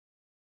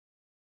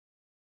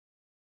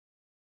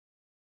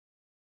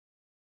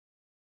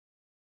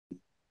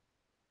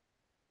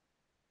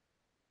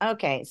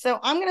Okay, so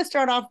I'm going to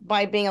start off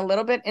by being a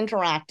little bit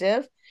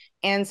interactive.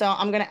 And so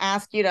I'm going to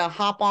ask you to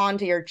hop on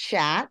to your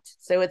chat.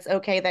 So it's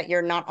okay that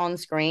you're not on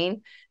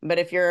screen, but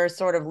if you're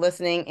sort of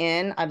listening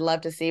in, I'd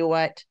love to see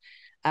what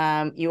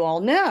you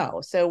all know.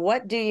 So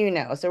what do you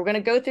know? So we're going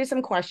to go through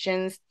some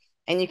questions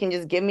and you can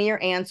just give me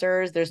your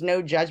answers. There's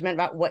no judgment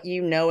about what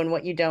you know and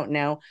what you don't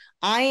know.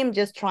 I am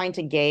just trying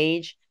to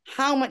gauge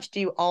how much do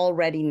you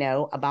already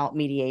know about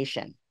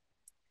mediation.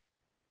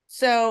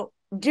 So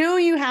do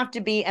you have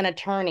to be an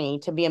attorney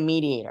to be a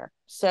mediator?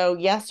 So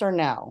yes or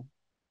no?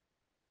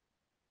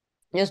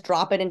 Just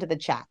drop it into the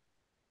chat.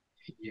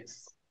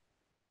 Yes.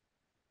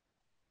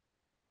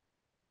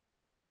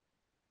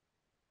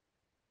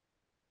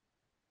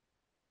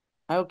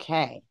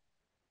 Okay.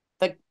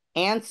 The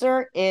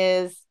answer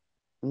is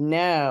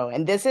no.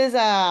 And this is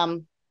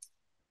a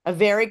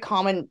very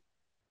common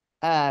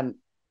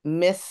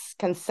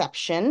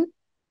misconception.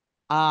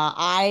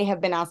 I have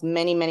been asked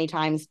many, many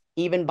times,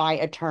 even by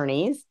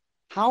attorneys,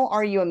 how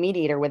are you a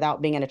mediator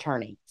without being an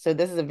attorney? So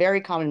this is a very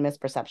common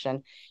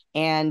misperception.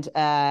 And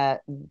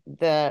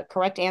the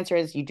correct answer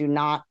is you do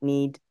not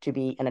need to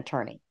be an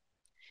attorney.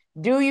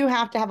 Do you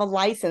have to have a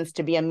license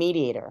to be a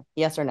mediator?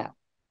 Yes or no?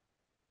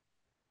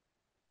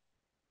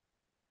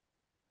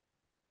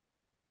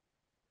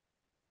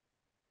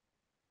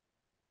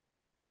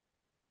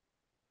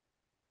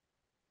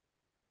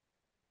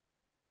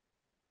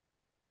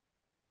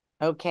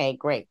 Okay,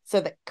 great. So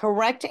the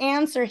correct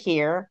answer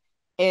here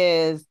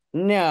is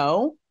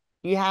no.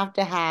 You have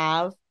to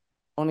have,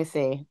 let me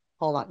see,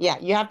 hold on. Yeah,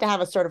 you have to have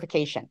a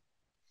certification.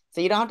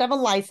 So you don't have to have a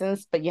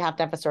license, but you have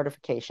to have a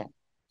certification.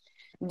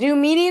 Do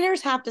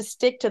mediators have to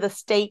stick to the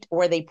state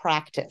where they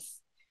practice?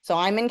 So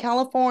I'm in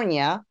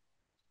California.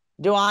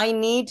 Do I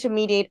need to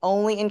mediate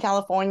only in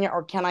California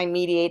or can I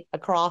mediate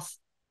across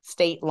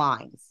state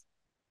lines?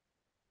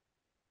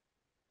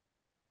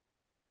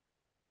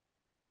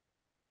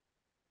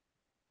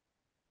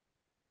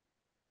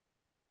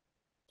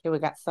 Okay, we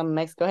got some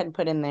mix. Go ahead and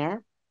put in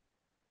there.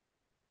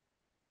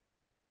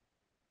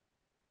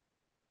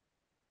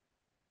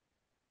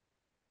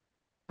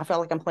 I felt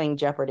like I'm playing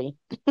Jeopardy.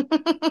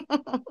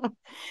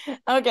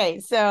 Okay,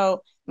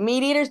 so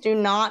mediators do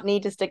not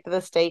need to stick to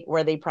the state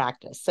where they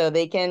practice. So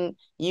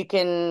you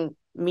can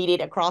mediate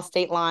across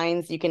state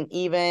lines. You can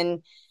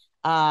even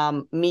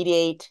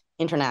mediate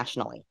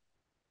internationally.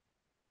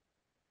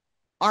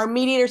 Are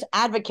mediators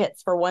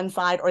advocates for one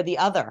side or the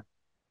other?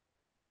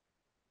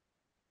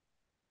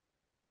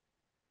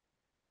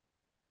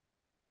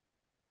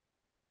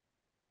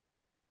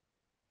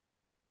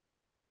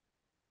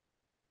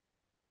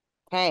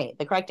 Okay,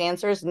 the correct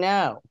answer is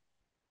no.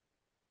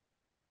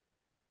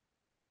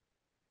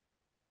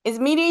 Is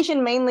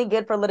mediation mainly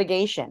good for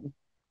litigation?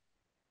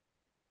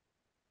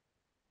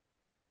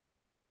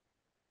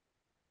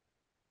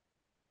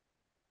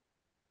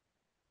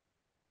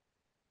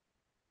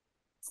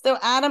 So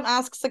Adam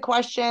asks the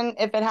question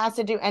if it has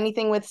to do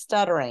anything with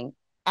stuttering.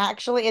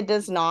 Actually, it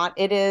does not.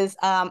 It is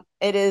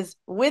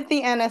with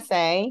the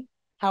NSA.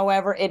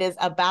 However, it is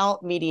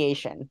about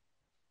mediation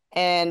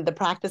and the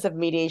practice of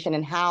mediation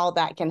and how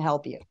that can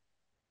help you.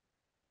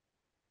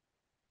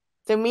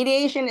 So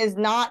mediation is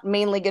not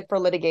mainly good for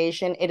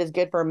litigation. It is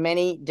good for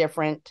many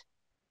different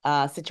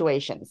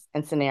situations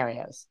and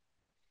scenarios.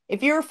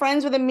 If you're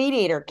friends with a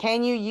mediator,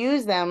 can you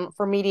use them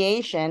for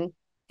mediation?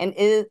 And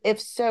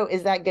if so,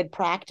 is that good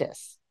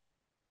practice?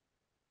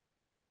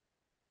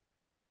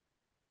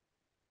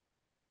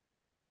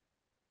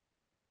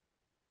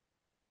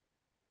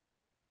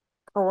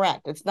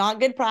 Correct. It's not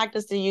good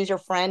practice to use your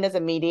friend as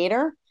a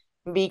mediator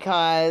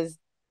because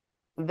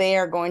they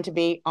are going to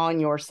be on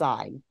your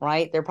side,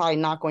 right? They're probably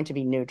not going to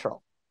be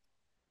neutral.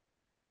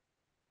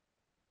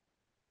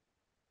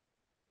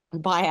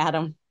 Bye,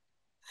 Adam.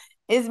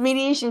 Is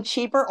mediation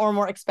cheaper or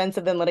more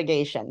expensive than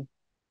litigation?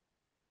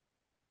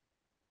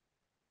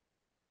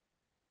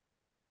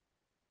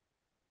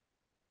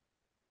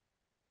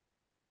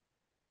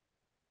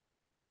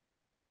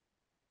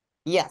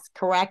 Yes,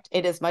 correct.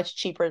 It is much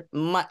cheaper,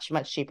 much,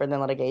 much cheaper than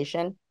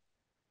litigation.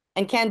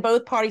 And can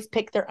both parties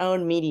pick their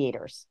own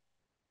mediators?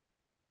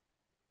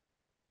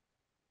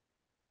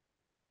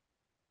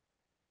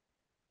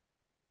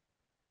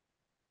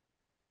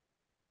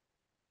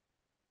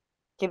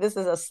 Okay, this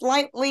is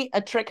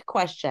a trick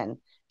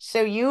question.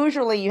 So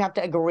usually you have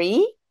to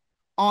agree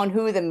on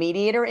who the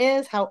mediator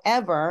is.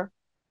 However,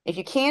 if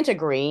you can't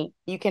agree,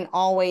 you can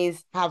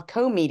always have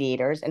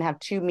co-mediators and have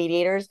two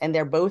mediators and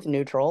they're both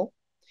neutral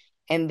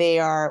and they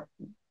are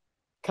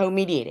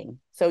co-mediating.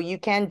 So you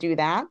can do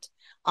that.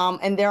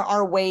 And there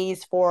are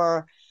ways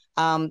for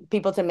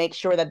people to make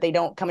sure that they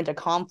don't come into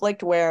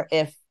conflict where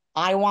if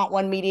I want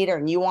one mediator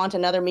and you want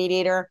another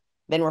mediator,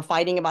 then we're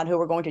fighting about who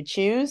we're going to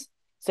choose.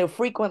 So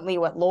frequently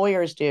what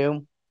lawyers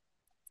do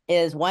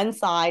is one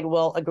side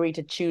will agree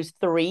to choose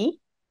three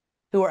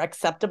who are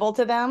acceptable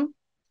to them,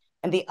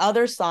 and the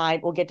other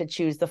side will get to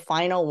choose the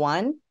final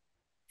one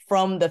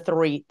from the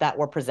three that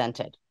were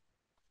presented.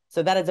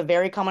 So that is a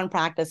very common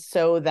practice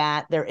so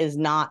that there is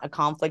not a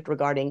conflict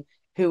regarding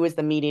who is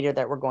the mediator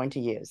that we're going to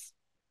use.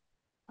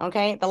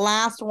 Okay, the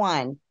last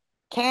one.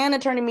 Can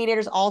attorney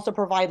mediators also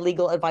provide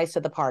legal advice to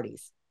the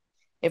parties?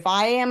 If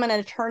I am an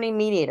attorney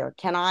mediator,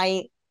 can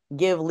I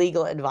give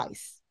legal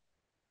advice?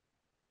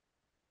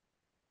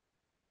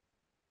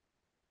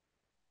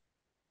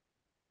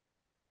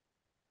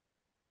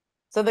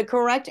 So the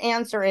correct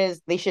answer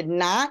is they should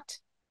not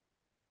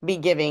be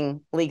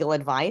giving legal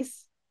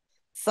advice.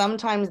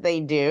 Sometimes they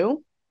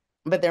do,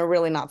 but they're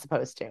really not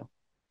supposed to.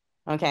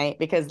 Okay,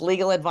 because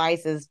legal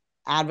advice is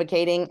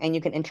advocating and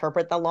you can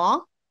interpret the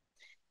law.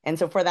 And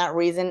so for that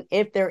reason,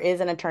 if there is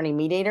an attorney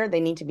mediator,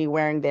 they need to be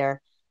wearing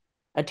their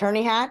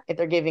attorney hat if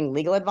they're giving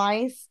legal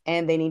advice,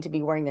 and they need to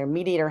be wearing their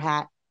mediator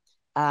hat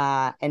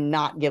and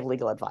not give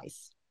legal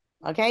advice.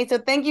 Okay, so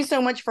thank you so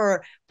much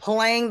for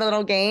playing the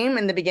little game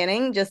in the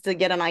beginning just to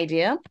get an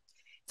idea.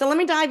 So let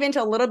me dive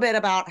into a little bit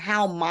about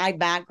how my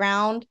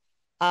background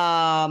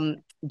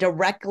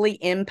directly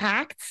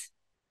impacts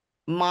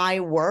my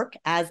work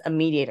as a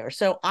mediator.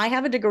 So I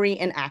have a degree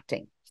in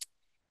acting.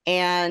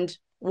 And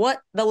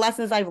what the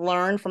lessons I've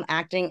learned from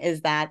acting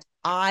is that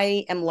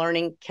I am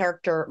learning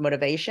character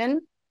motivation.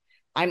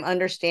 I'm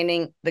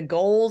understanding the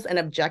goals and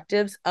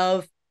objectives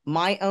of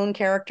my own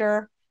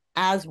character,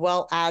 as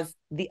well as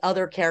the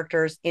other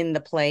characters in the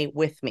play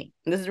with me.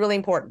 And this is really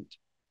important.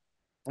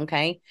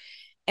 Okay.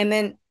 And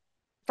then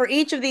for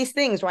each of these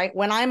things, right,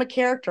 when I'm a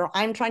character,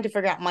 I'm trying to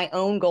figure out my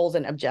own goals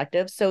and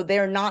objectives. So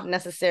they're not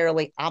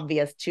necessarily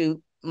obvious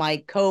to my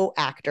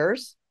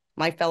co-actors,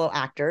 my fellow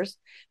actors,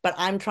 but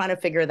I'm trying to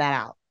figure that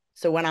out.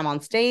 So when I'm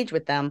on stage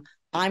with them,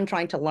 I'm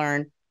trying to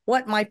learn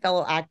what my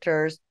fellow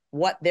actors,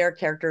 what their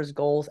characters'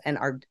 goals and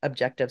our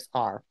objectives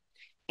are,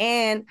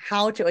 and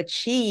how to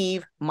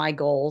achieve my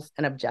goals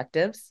and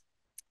objectives,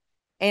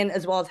 and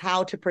as well as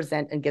how to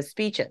present and give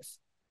speeches.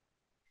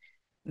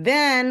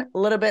 Then a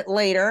little bit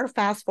later,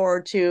 fast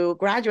forward to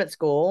graduate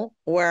school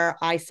where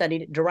I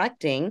studied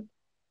directing.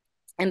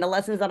 And the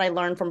lessons that I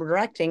learned from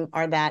directing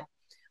are that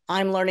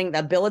I'm learning the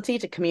ability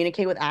to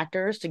communicate with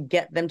actors to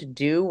get them to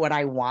do what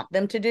I want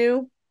them to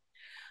do.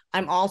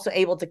 I'm also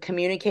able to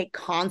communicate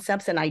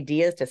concepts and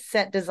ideas to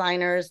set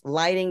designers,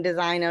 lighting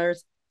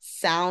designers,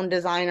 sound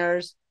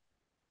designers.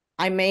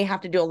 I may have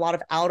to do a lot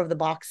of out of the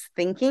box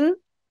thinking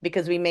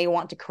because we may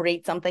want to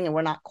create something and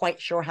we're not quite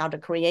sure how to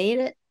create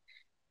it.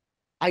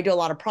 I do a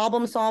lot of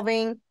problem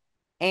solving,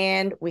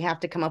 and we have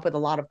to come up with a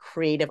lot of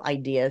creative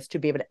ideas to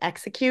be able to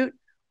execute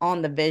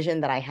on the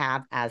vision that I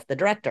have as the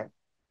director.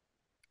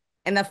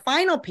 And the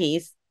final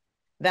piece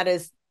that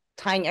is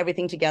tying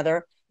everything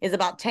together is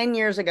about 10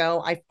 years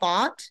ago, I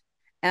fought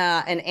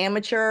an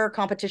amateur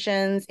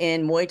competitions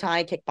in Muay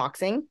Thai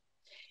kickboxing.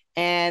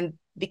 And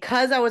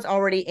because I was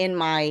already in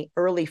my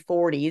early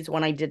 40s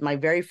when I did my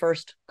very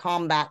first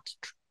combat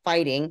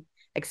fighting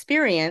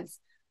experience,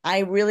 I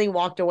really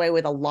walked away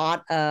with a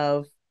lot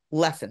of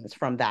lessons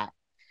from that.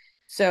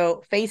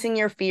 So facing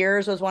your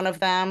fears was one of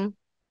them,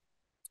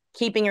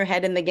 keeping your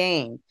head in the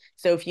game.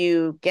 So if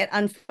you get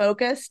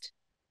unfocused,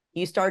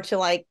 you start to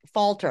like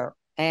falter,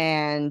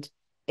 and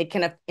it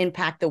can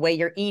impact the way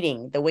you're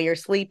eating, the way you're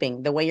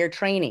sleeping, the way you're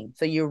training.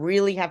 So you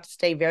really have to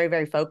stay very,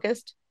 very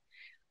focused.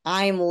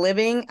 I'm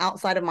living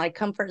outside of my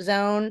comfort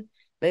zone.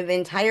 The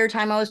entire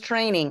time I was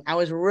training, I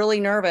was really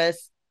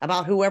nervous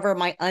about whoever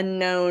my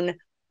unknown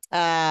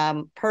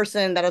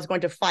person that I was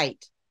going to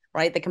fight,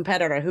 right? The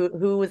competitor,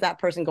 who was that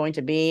person going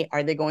to be?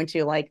 Are they going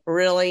to like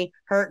really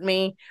hurt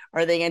me?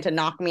 Are they going to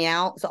knock me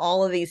out? So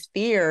all of these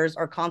fears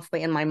are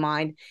constantly in my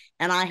mind.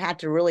 And I had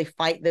to really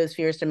fight those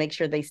fears to make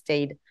sure they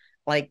stayed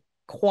like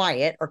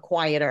quiet or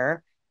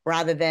quieter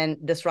rather than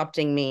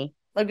disrupting me.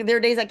 Like there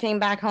are days I came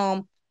back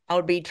home, I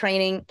would be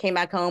training, came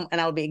back home, and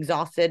I would be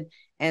exhausted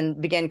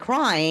and began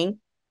crying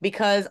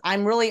because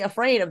I'm really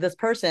afraid of this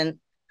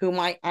person who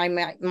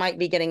I might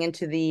be getting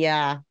into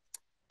the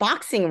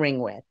boxing ring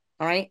with.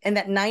 All right. And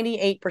that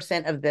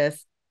 98% of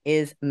this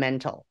is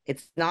mental.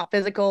 It's not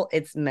physical,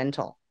 it's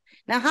mental.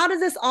 Now, how does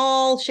this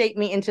all shape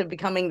me into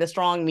becoming the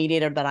strong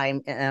mediator that I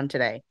am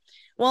today?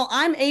 Well,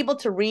 I'm able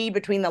to read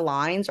between the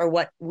lines, or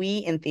what we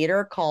in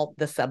theater call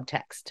the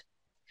subtext.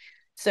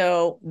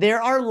 So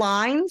there are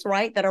lines,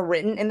 right, that are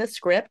written in the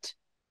script.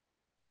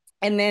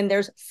 And then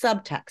there's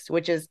subtext,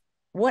 which is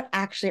what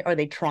actually are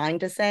they trying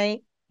to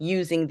say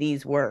using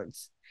these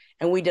words?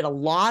 And we did a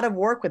lot of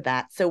work with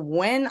that. So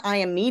when I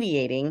am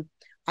mediating,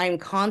 I'm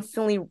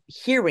constantly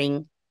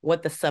hearing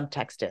what the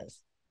subtext is.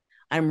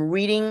 I'm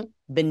reading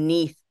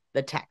beneath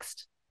the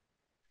text.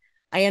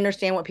 I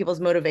understand what people's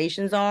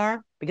motivations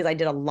are because I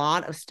did a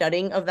lot of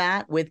studying of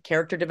that with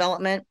character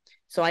development.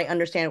 So I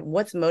understand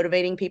what's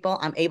motivating people.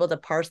 I'm able to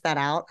parse that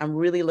out. I'm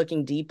really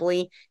looking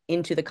deeply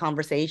into the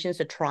conversations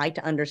to try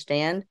to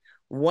understand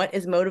what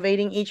is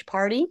motivating each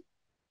party.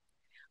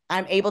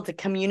 I'm able to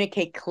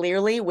communicate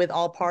clearly with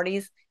all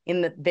parties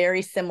in the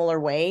very similar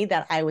way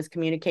that I was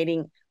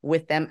communicating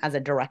with them as a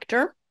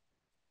director.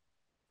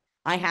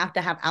 I have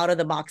to have out of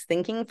the box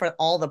thinking for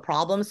all the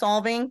problem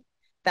solving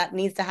that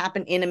needs to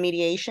happen in a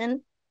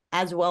mediation,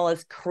 as well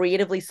as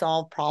creatively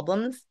solve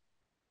problems.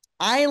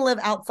 I live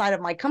outside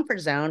of my comfort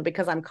zone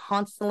because I'm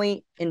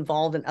constantly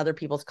involved in other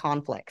people's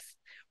conflicts,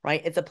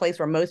 right? It's a place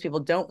where most people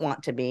don't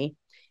want to be.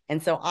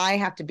 And so I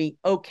have to be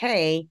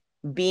okay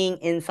being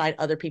inside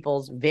other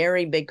people's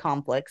very big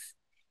conflicts.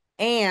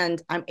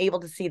 And I'm able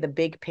to see the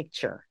big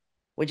picture,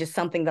 which is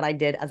something that I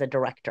did as a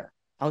director.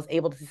 I was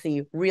able to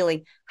see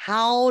really,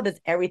 how does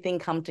everything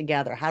come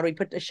together? How do we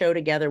put the show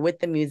together with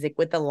the music,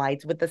 with the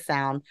lights, with the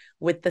sound,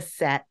 with the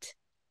set,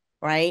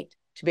 right?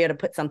 To be able to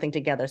put something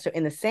together. So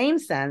in the same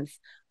sense,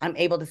 I'm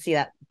able to see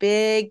that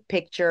big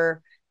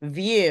picture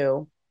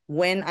view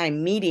when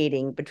I'm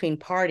mediating between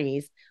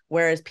parties,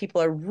 whereas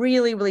people are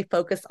really, really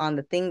focused on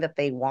the thing that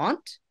they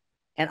want,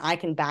 and I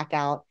can back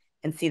out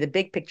and see the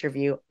big picture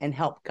view and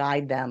help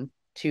guide them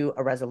to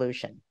a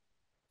resolution.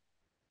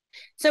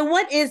 So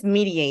what is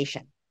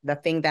mediation? The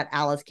thing that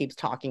Alice keeps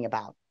talking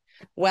about.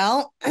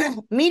 Well,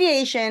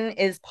 mediation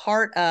is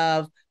part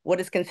of what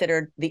is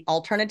considered the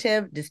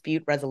alternative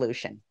dispute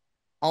resolution,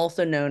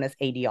 also known as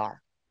ADR.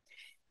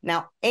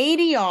 Now,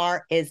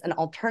 ADR is an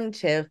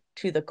alternative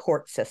to the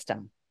court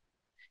system.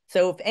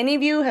 So if any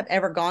of you have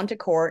ever gone to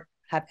court,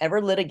 have ever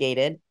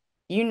litigated,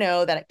 you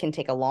know that it can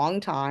take a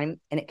long time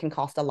and it can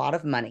cost a lot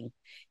of money.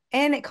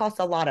 And it costs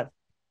a lot of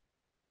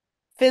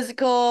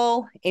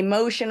physical,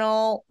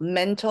 emotional,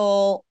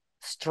 mental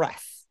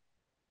stress.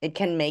 It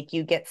can make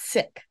you get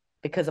sick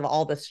because of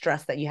all the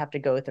stress that you have to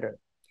go through.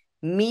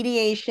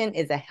 Mediation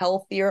is a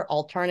healthier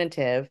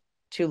alternative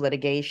to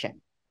litigation.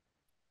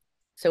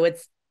 So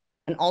it's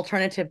an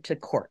alternative to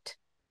court.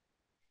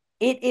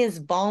 It is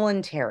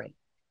voluntary.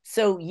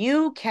 So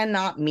you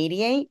cannot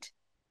mediate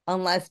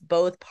unless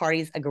both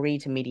parties agree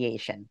to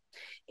mediation.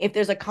 If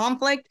there's a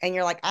conflict and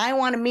you're like, I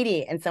want to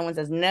mediate, and someone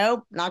says,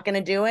 nope, not going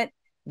to do it,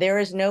 there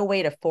is no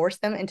way to force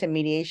them into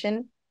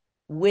mediation,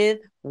 with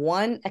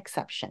one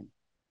exception.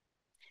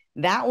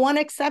 That one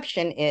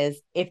exception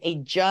is if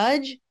a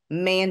judge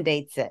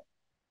mandates it.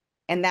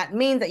 And that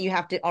means that you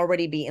have to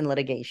already be in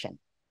litigation.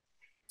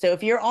 So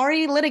if you're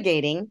already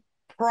litigating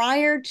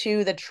prior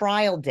to the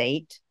trial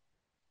date,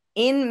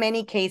 in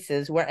many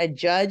cases where a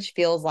judge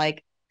feels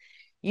like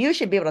you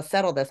should be able to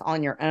settle this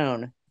on your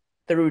own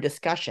through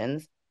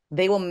discussions,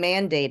 they will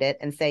mandate it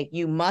and say,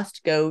 you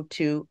must go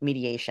to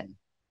mediation.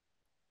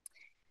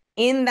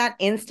 In that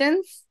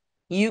instance,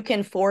 you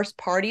can force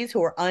parties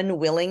who are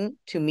unwilling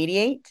to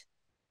mediate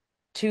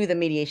to the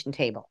mediation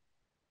table.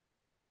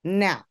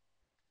 Now,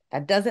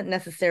 that doesn't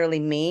necessarily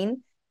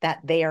mean that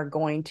they are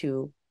going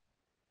to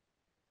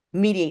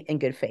mediate in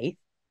good faith,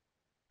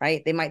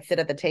 right? They might sit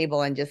at the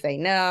table and just say,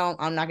 no,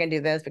 I'm not going to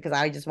do this because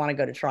I just want to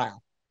go to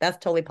trial. That's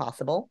totally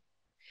possible.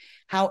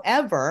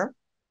 However,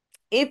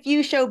 if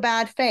you show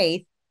bad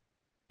faith,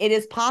 it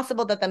is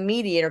possible that the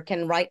mediator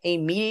can write a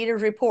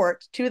mediator's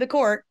report to the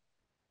court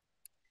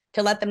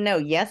to let them know,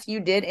 yes,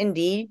 you did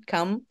indeed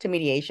come to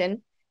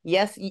mediation.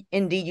 Yes,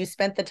 indeed, you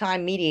spent the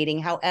time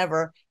mediating.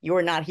 However, you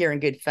are not here in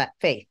good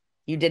faith.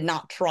 You did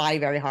not try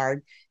very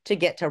hard to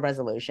get to a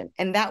resolution.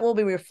 And that will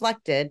be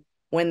reflected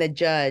when the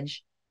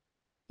judge,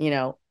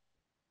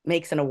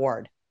 makes an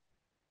award.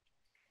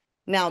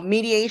 Now,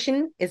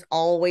 mediation is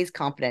always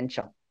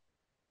confidential.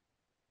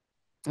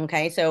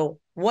 Okay, so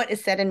what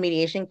is said in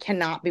mediation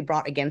cannot be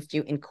brought against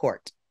you in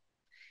court.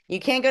 You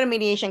can't go to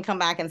mediation, come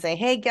back and say,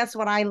 hey, guess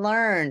what I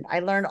learned?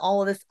 I learned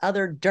all of this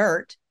other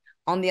dirt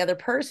on the other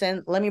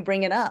person. Let me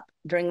bring it up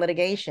during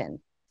litigation.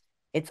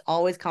 It's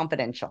always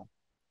confidential.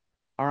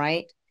 All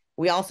right.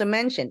 We also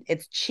mentioned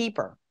it's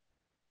cheaper.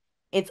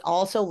 It's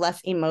also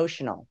less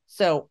emotional.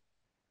 So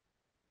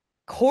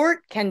court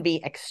can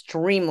be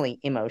extremely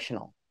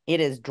emotional. It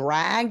is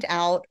dragged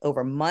out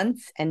over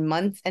months and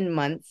months and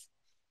months.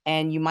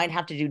 And you might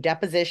have to do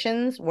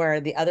depositions where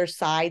the other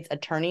side's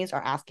attorneys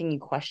are asking you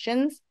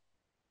questions.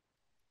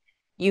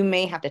 You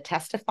may have to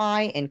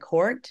testify in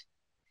court.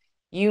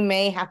 You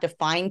may have to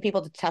find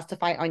people to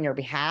testify on your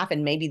behalf,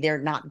 and maybe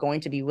they're not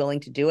going to be willing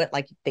to do it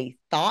like you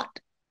thought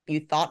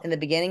in the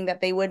beginning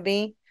that they would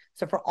be.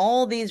 So for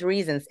all these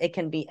reasons, it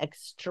can be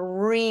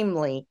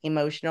extremely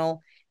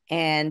emotional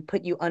and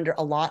put you under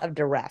a lot of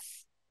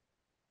duress.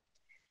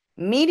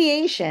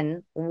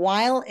 Mediation,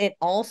 while it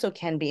also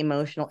can be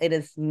emotional, it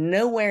is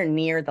nowhere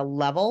near the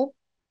level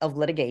of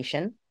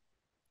litigation.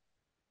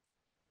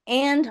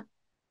 And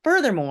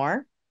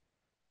furthermore,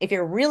 if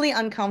you're really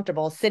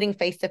uncomfortable sitting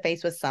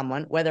face-to-face with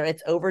someone, whether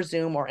it's over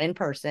Zoom or in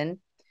person,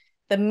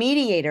 the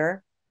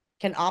mediator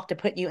can opt to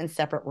put you in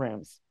separate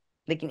rooms.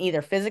 They can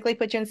either physically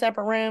put you in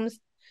separate rooms,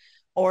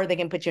 or they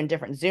can put you in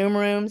different Zoom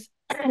rooms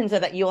so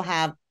that you'll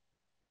have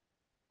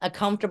a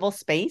comfortable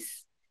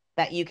space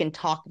that you can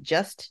talk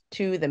just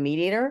to the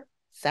mediator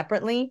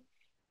separately,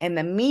 and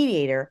the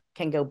mediator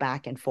can go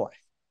back and forth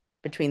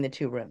between the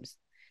two rooms.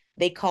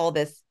 They call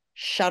this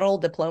shuttle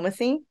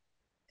diplomacy,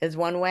 is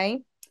one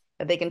way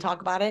that they can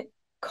talk about it.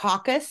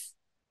 Caucus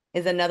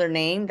is another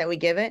name that we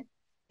give it.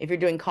 If you're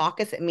doing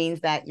caucus, it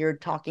means that you're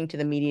talking to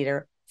the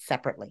mediator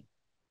separately.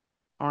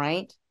 All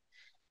right.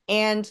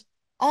 And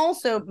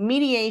also,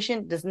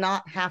 mediation does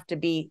not have to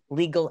be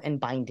legal and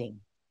binding.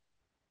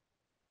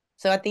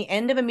 So at the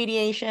end of a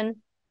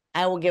mediation,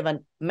 I will give a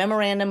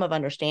memorandum of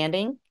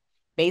understanding.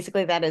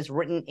 Basically, that is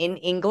written in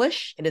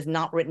English. It is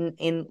not written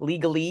in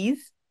legalese.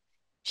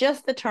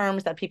 just the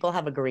terms that people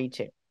have agreed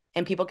to,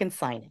 and people can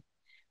sign it.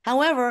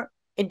 However,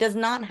 it does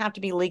not have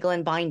to be legal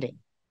and binding.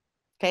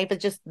 Okay, if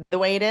it's just the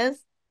way it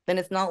is, then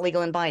it's not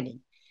legal and binding.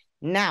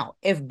 Now,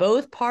 if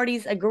both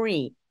parties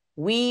agree,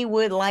 we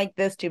would like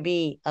this to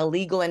be a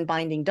legal and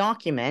binding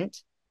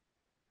document,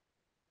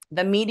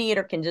 the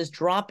mediator can just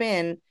drop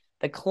in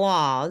the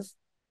clause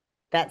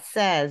that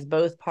says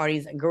both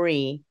parties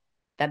agree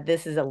that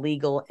this is a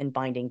legal and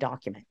binding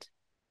document.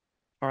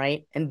 All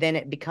right. And then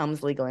it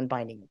becomes legal and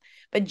binding.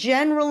 But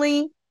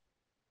generally,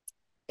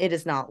 it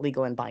is not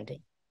legal and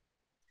binding.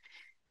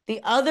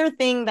 The other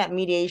thing that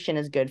mediation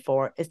is good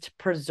for is to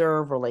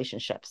preserve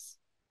relationships,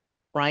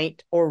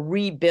 right? Or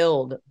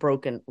rebuild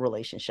broken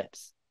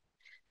relationships.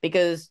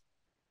 Because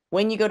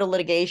when you go to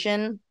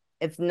litigation,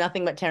 it's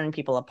nothing but tearing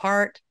people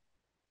apart.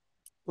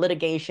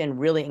 Litigation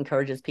really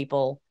encourages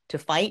people to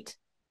fight.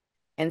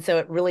 And so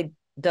it really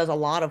does a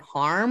lot of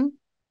harm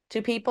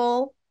to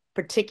people,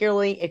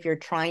 particularly if you're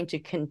trying to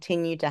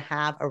continue to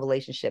have a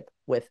relationship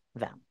with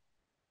them.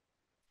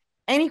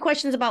 Any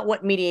questions about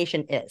what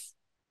mediation is?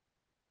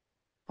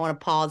 I want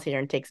to pause here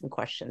and take some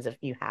questions if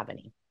you have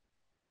any.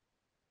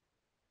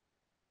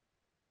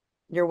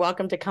 You're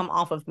welcome to come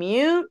off of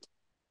mute.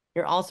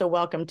 You're also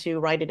welcome to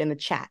write it in the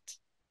chat.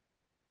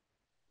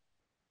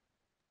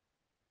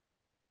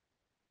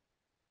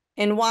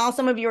 And while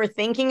some of you are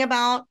thinking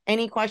about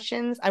any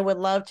questions, I would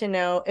love to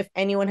know if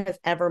anyone has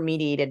ever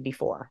mediated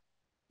before.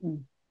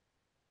 You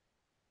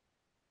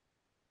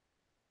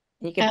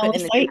can Alice, put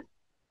in the chat.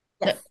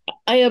 Yes.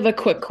 I have a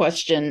quick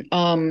question.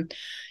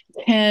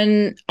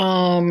 Can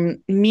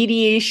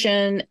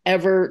mediation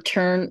ever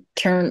turn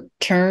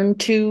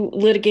to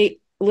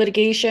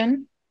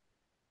litigation?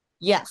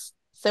 Yes.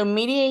 So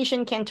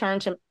mediation can turn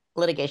to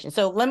litigation.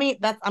 So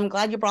I'm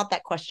glad you brought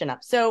that question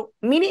up. So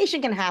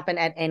mediation can happen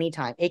at any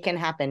time. It can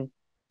happen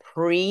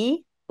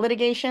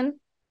pre-litigation.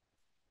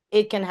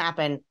 It can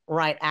happen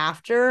right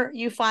after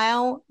you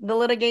file the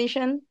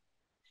litigation.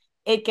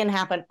 It can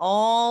happen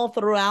all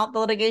throughout the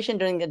litigation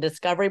during the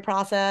discovery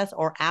process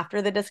or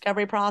after the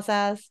discovery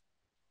process.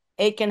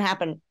 It can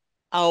happen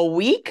a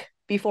week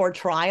before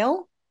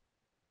trial.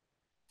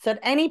 So at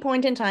any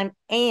point in time,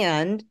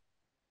 and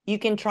you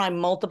can try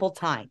multiple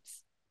times.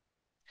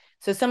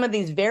 So some of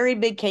these very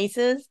big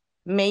cases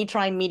may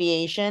try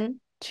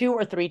mediation 2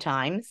 or 3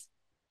 times.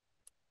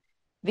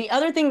 The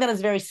other thing that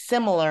is very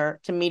similar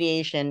to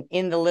mediation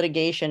in the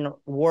litigation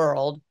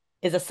world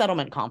is a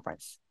settlement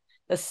conference.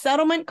 The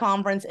settlement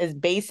conference is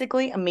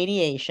basically a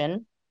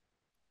mediation.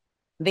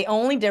 The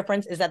only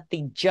difference is that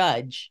the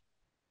judge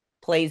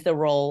plays the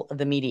role of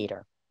the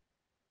mediator.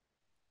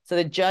 So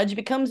the judge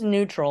becomes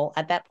neutral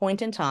at that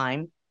point in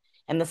time,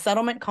 and the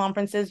settlement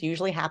conferences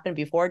usually happen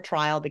before a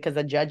trial because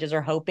the judges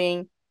are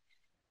hoping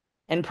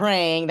and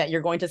praying that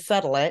you're going to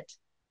settle it.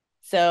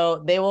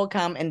 So they will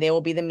come and they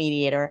will be the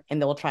mediator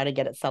and they will try to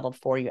get it settled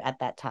for you at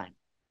that time.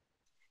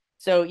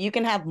 So you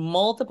can have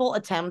multiple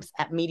attempts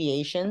at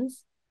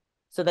mediations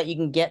so that you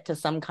can get to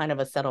some kind of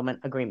a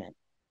settlement agreement.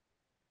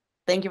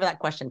 Thank you for that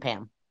question,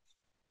 Pam.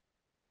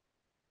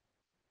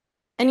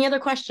 Any other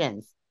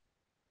questions?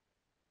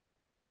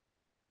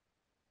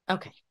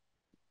 Okay.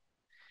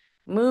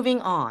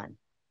 Moving on.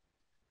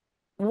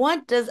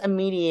 What does a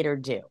mediator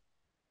do?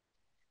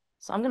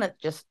 So I'm going to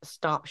just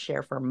stop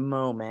share for a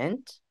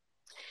moment.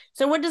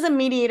 So what does a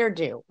mediator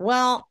do?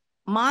 Well,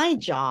 my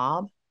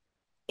job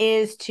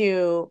is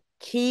to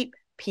keep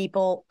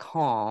people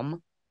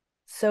calm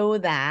so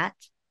that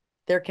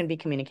there can be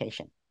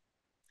communication.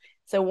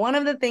 So one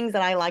of the things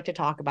that I like to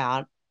talk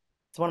about,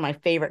 it's one of my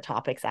favorite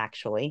topics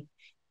actually,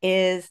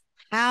 is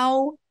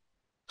how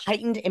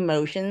heightened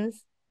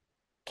emotions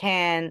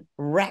can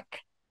wreck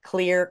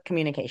clear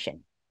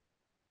communication.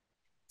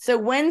 So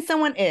when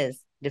someone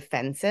is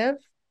defensive,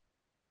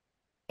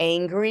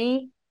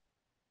 angry,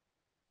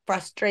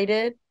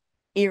 frustrated,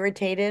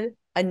 irritated,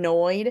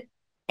 annoyed,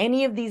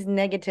 any of these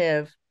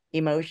negative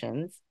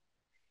emotions,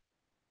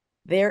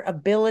 their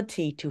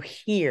ability to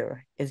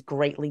hear is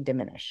greatly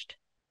diminished.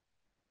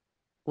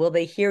 Will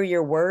they hear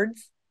your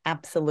words?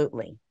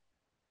 Absolutely.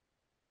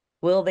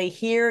 Will they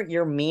hear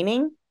your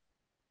meaning?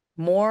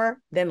 More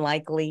than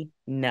likely,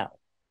 no.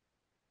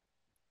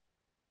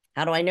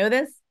 How do I know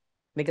this?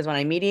 Because when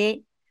I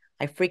mediate,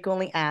 I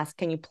frequently ask,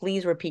 can you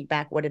please repeat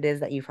back what it is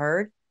that you've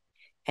heard?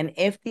 And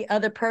if the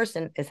other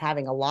person is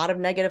having a lot of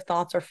negative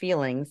thoughts or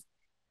feelings,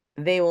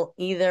 they will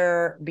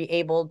either be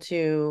able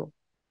to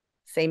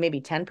say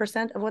maybe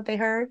 10% of what they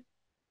heard,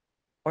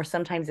 or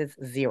sometimes it's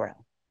 0.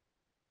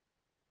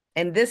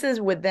 And this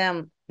is with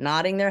them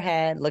nodding their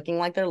head, looking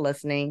like they're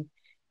listening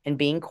and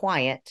being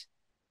quiet.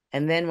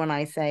 And then when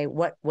I say,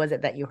 what was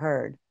it that you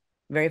heard?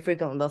 Very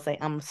frequently they'll say,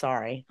 I'm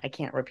sorry, I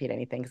can't repeat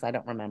anything because I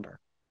don't remember.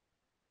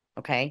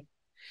 Okay.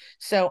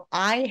 So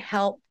I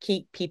help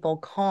keep people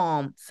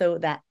calm so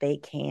that they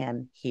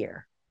can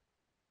hear.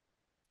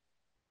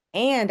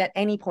 And at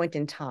any point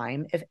in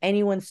time, if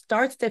anyone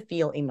starts to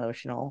feel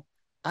emotional,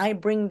 I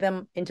bring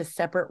them into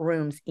separate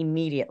rooms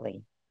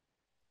immediately.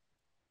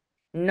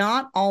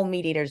 Not all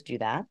mediators do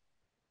that,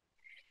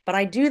 but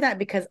I do that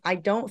because I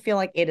don't feel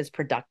like it is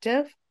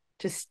productive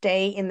to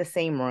stay in the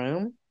same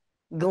room,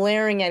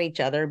 glaring at each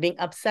other, being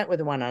upset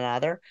with one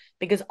another,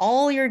 because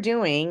all you're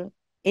doing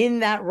in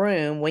that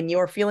room when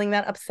you're feeling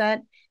that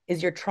upset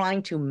is you're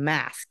trying to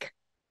mask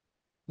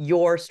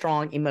your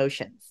strong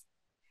emotions.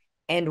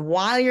 And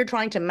while you're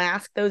trying to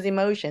mask those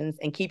emotions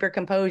and keep your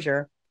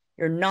composure,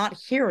 you're not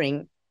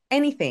hearing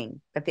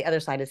anything that the other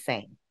side is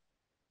saying.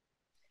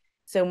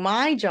 So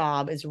my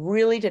job is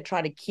really to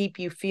try to keep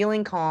you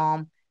feeling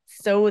calm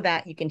so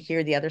that you can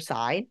hear the other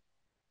side.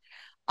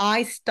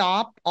 I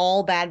stop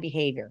all bad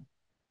behavior.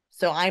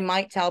 So I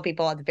might tell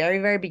people at the very,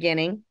 very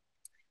beginning,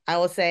 I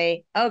will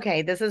say,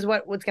 okay, this is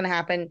what's going to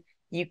happen.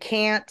 You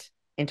can't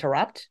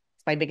interrupt.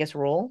 It's my biggest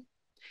rule.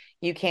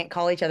 You can't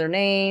call each other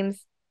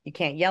names. You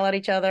can't yell at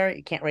each other.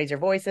 You can't raise your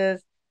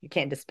voices. You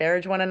can't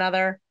disparage one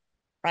another,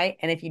 right?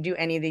 And if you do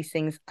any of these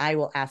things, I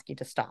will ask you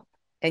to stop.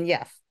 And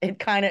yes, it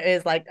kind of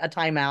is like a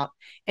timeout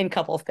in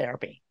couples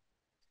therapy.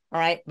 All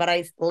right. But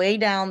I lay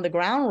down the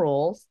ground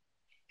rules,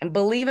 and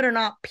believe it or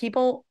not,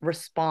 people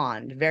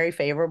respond very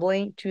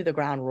favorably to the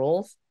ground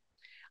rules.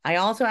 I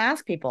also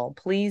ask people,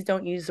 please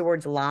don't use the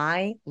words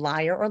lie,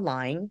 liar, or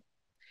lying.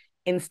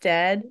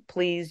 Instead,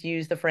 please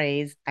use the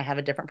phrase, I have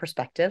a different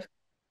perspective,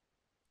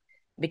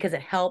 because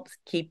it helps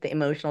keep the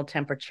emotional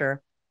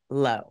temperature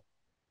low,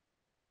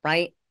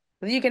 right?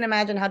 You can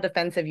imagine how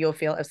defensive you'll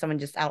feel if someone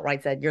just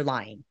outright said, you're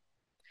lying.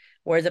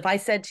 Whereas if I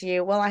said to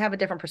you, well, I have a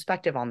different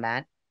perspective on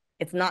that,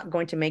 it's not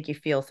going to make you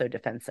feel so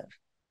defensive,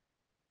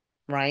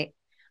 right?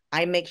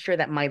 I make sure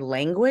that my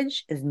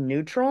language is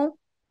neutral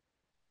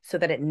so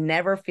that it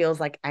never feels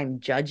like I'm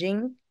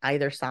judging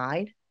either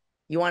side.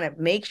 You want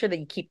to make sure that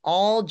you keep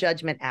all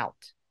judgment out.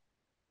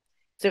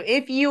 So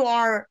if you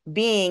are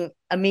being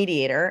a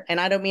mediator, and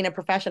I don't mean a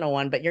professional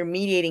one, but you're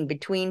mediating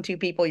between two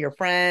people, your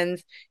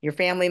friends, your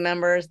family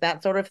members,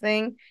 that sort of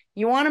thing,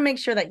 you want to make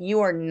sure that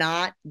you are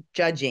not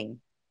judging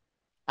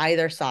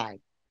either side.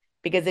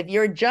 Because if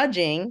you're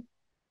judging,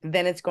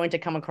 then it's going to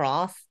come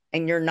across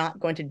and you're not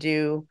going to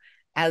do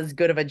as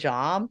good of a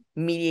job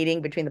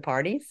mediating between the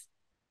parties.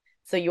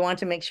 So you want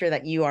to make sure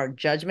that you are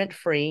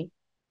judgment-free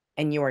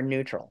and you are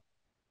neutral.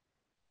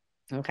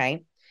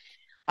 Okay.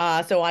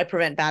 So I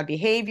prevent bad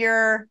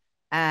behavior.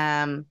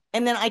 And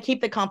then I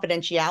keep the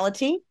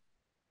confidentiality.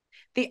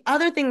 The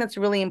other thing that's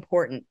really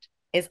important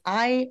is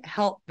I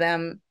help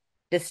them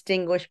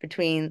distinguish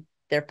between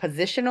their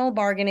positional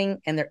bargaining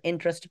and their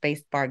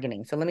interest-based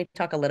bargaining. So let me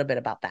talk a little bit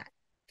about that.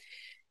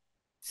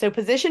 So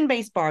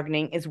position-based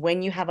bargaining is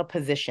when you have a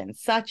position,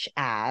 such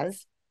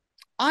as,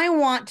 I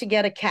want to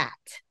get a cat,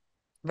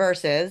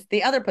 versus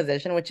the other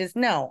position, which is,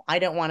 no, I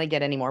don't want to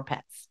get any more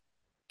pets.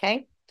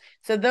 Okay.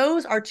 So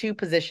those are two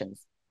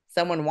positions.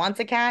 Someone wants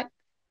a cat,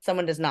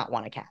 someone does not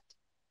want a cat.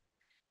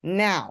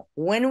 Now,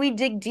 when we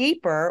dig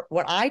deeper,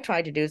 what I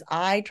try to do is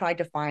I try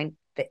to find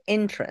the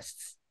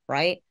interests,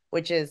 right?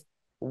 Which is,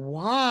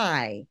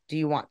 why do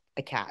you want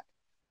a cat?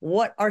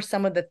 What are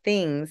some of the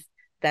things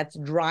that's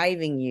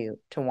driving you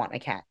to want a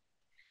cat?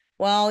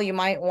 Well, you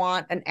might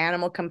want an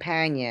animal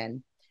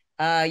companion.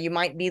 You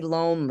might be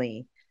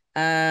lonely.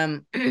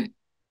 There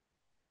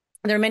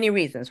are many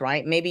reasons,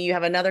 right? Maybe you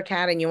have another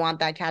cat and you want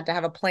that cat to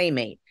have a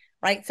playmate,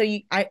 right? So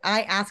I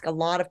ask a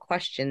lot of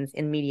questions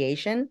in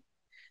mediation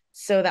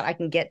so that I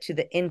can get to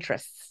the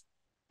interests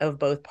of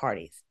both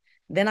parties.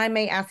 Then I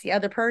may ask the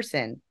other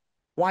person,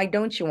 why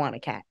don't you want a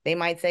cat? They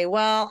might say,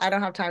 well, I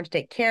don't have time to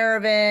take care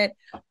of it.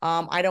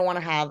 I don't want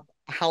to have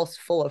a house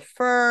full of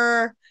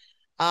fur.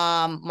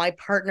 My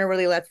partner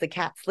really lets the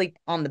cat sleep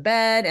on the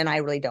bed and I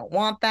really don't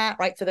want that,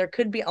 right? So there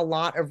could be a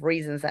lot of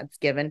reasons that's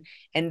given.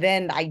 And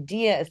then the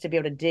idea is to be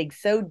able to dig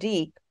so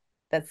deep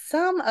that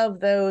some of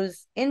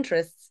those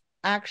interests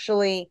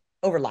actually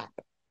overlap.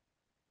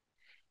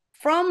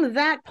 From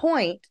that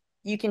point,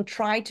 you can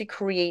try to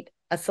create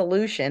a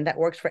solution that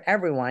works for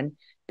everyone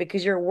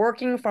because you're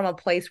working from a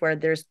place where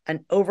there's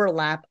an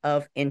overlap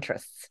of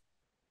interests.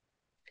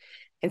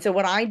 And so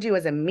what I do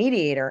as a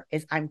mediator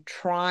is I'm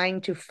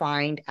trying to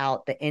find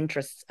out the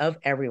interests of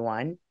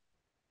everyone.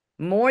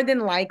 More than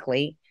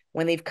likely,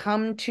 when they've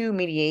come to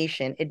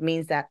mediation, it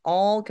means that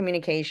all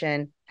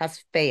communication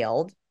has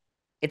failed.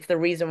 It's the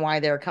reason why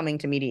they're coming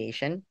to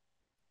mediation.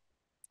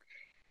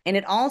 And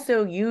it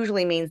also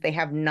usually means they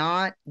have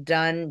not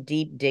done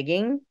deep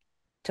digging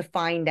to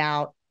find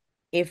out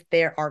if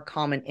there are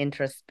common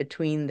interests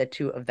between the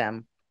two of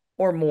them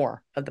or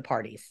more of the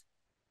parties.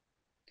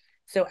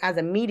 So as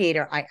a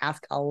mediator, I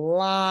ask a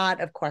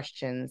lot of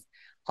questions.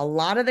 A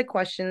lot of the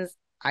questions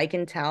I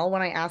can tell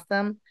when I ask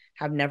them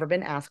have never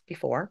been asked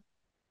before.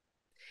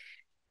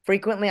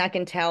 Frequently, I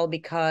can tell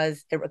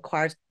because it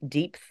requires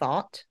deep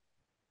thought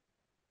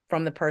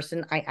from the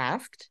person I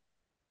asked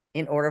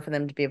in order for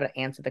them to be able to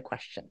answer the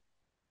question.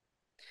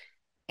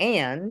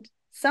 And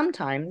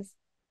sometimes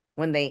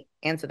when they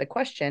answer the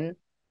question,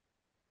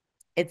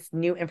 it's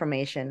new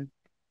information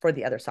for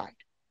the other side,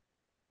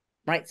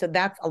 right? So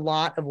that's a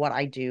lot of what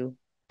I do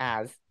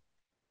as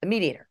a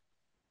mediator.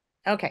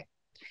 Okay.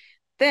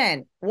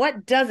 Then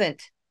what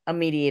doesn't a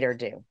mediator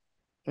do?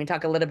 Let me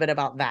talk a little bit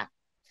about that.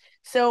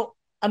 So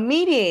a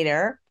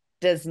mediator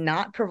does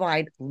not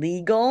provide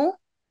legal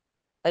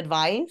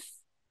advice,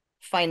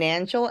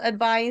 financial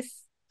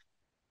advice,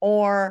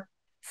 or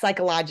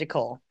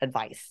psychological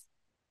advice.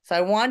 So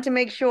I want to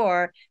make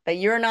sure that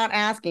you're not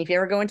asking, if you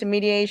ever go into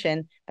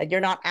mediation, that you're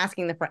not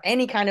asking them for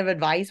any kind of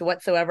advice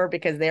whatsoever,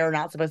 because they are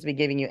not supposed to be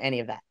giving you any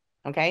of that.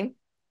 Okay.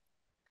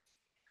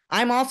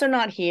 I'm also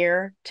not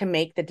here to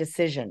make the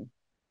decision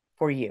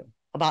for you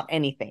about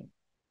anything,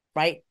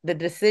 right? The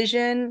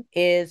decision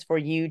is for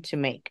you to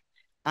make.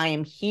 I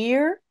am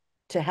here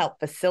to help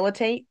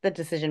facilitate the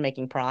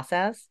decision-making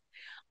process.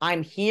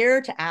 I'm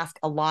here to ask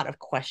a lot of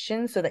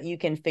questions so that you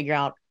can figure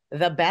out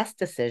the best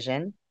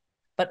decision,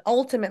 but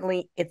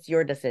ultimately it's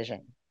your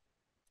decision.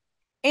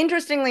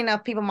 Interestingly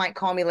enough, people might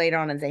call me later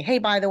on and say, hey,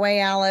 by the way,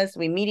 Alice,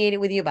 we mediated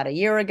with you about a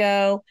year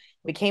ago.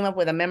 We came up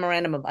with a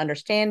memorandum of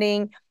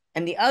understanding,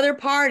 and the other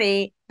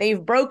party,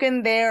 they've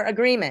broken their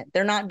agreement.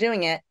 They're not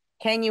doing it.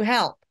 Can you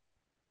help?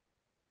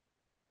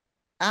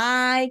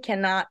 I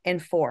cannot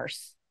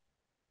enforce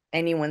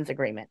anyone's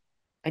agreement.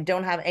 I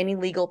don't have any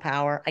legal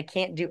power. I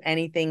can't do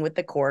anything with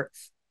the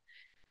courts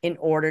in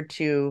order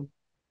to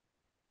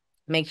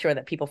make sure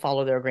that people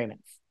follow their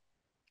agreements.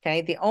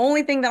 Okay. The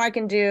only thing that I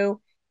can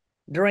do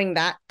during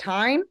that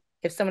time,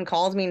 if someone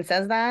calls me and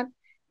says that,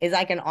 is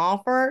I can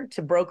offer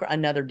to broker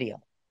another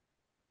deal,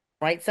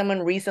 right?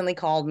 Someone recently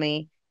called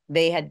me.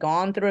 They had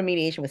gone through a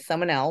mediation with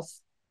someone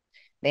else.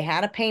 They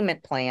had a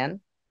payment plan,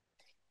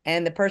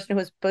 and the person who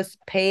was supposed to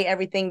pay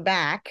everything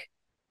back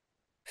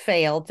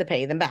failed to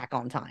pay them back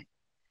on time.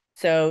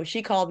 So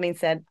she called me and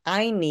said,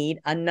 I need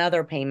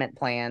another payment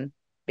plan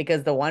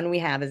because the one we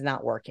have is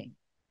not working.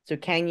 So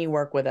can you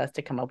work with us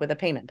to come up with a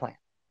payment plan?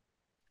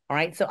 All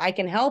right. So I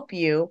can help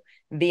you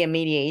via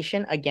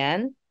mediation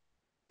again,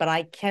 but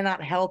I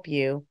cannot help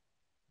you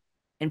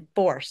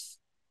enforce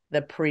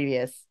the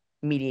previous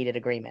mediated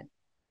agreement.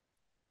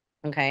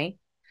 Okay.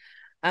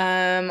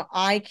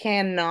 I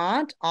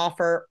cannot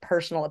offer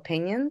personal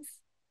opinions,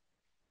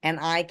 and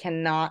I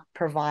cannot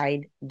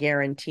provide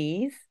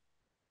guarantees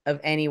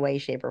of any way,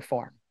 shape, or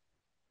form.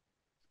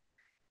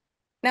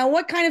 Now,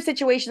 what kind of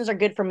situations are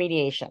good for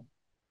mediation?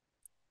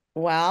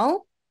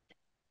 Well,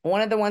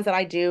 one of the ones that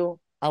I do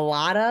a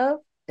lot of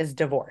is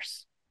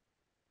divorce.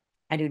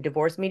 I do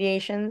divorce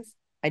mediations.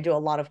 I do a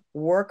lot of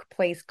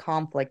workplace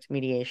conflict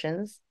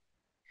mediations.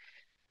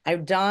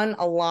 I've done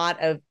a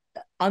lot of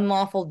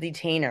unlawful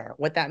detainer.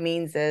 What that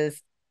means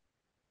is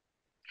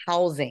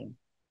housing,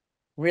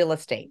 real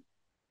estate,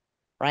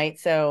 right?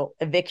 So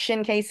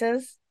eviction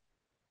cases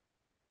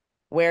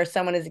where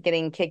someone is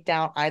getting kicked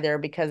out either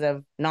because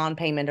of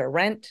non-payment or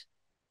rent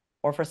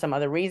or for some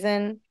other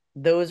reason,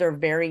 those are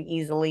very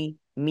easily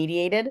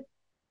mediated.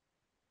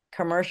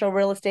 Commercial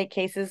real estate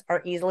cases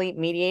are easily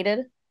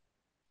mediated.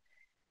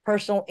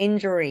 Personal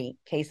injury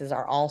cases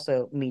are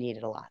also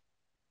mediated a lot.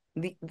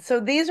 So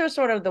these are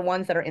sort of the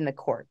ones that are in the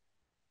court.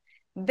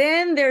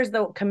 Then there's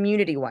the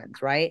community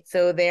ones, right?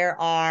 So there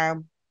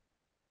are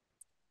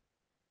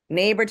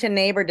neighbor to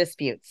neighbor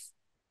disputes.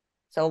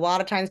 So a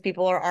lot of times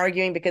people are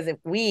arguing because if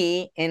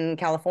we in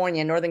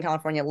California, Northern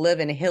California,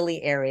 live in a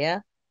hilly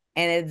area,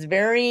 and it's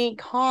very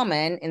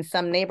common in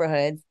some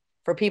neighborhoods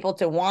for people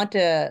to want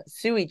to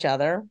sue each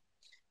other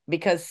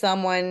because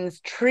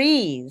someone's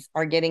trees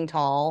are getting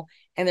tall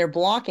and they're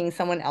blocking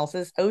someone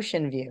else's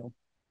ocean view.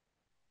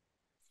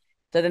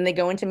 So then they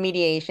go into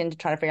mediation to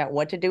try to figure out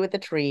what to do with the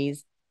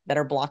trees that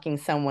are blocking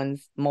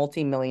someone's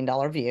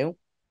multi-million-dollar view.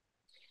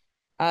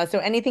 So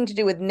anything to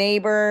do with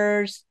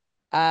neighbors.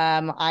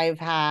 I've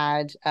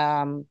had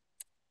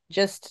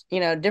just,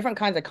 different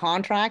kinds of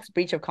contracts,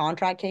 breach of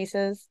contract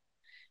cases.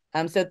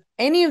 So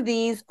any of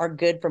these are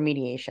good for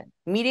mediation.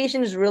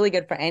 Mediation is really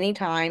good for any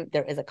time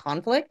there is a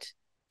conflict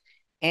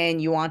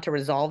and you want to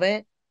resolve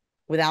it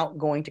without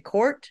going to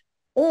court,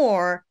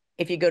 or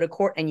if you go to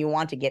court and you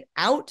want to get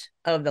out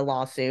of the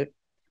lawsuit,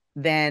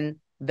 then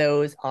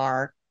those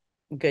are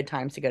good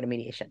times to go to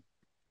mediation.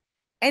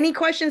 Any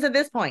questions at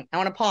this point? I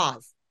want to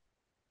pause.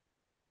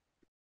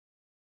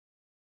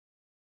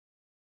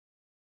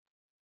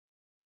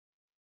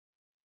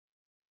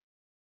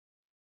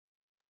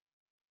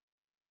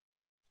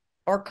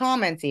 Or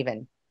comments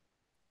even.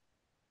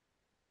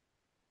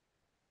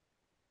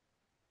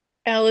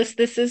 Alice,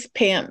 this is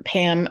Pam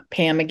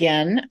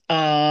again.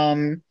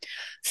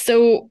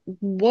 So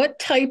what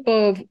type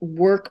of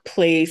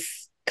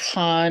workplace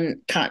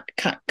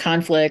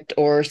conflict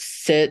or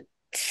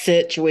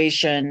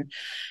situation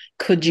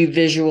could you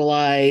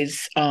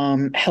visualize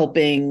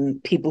helping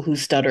people who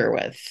stutter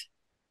with?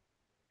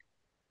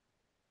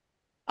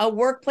 A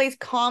workplace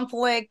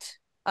conflict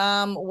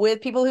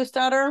with people who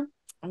stutter?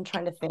 I'm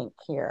trying to think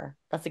here.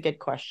 That's a good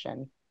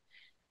question.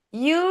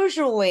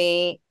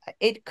 Usually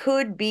it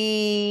could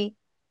be,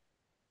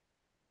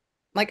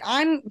 like,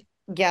 I'm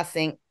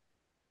guessing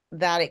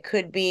that it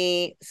could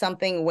be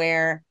something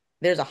where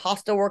there's a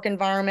hostile work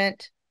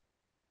environment,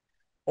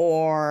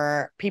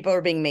 or people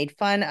are being made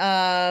fun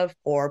of,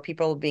 or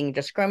people are being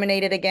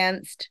discriminated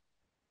against.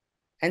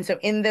 And so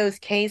in those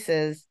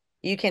cases,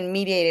 you can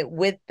mediate it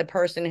with the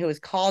person who is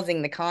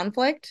causing the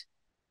conflict,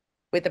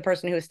 with the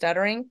person who is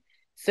stuttering,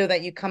 so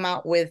that you come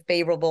out with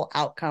favorable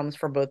outcomes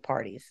for both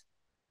parties.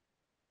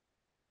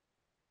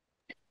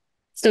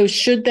 So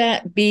should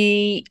that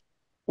be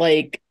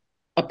like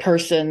a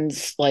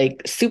person's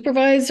like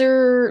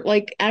supervisor,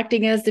 like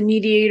acting as the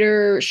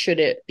mediator? Should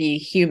it be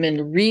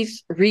human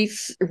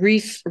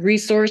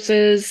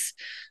resources?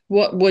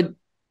 What would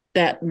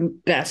that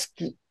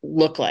best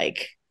look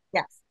like?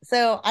 Yes.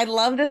 So I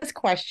love this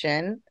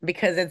question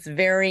because it's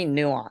very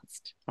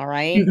nuanced. All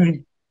right.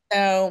 Mhm.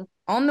 So,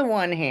 on the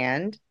one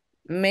hand,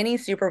 many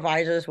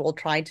supervisors will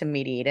try to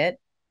mediate it,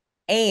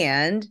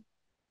 and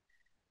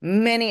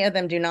many of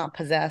them do not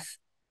possess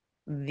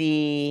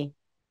the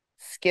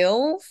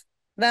skills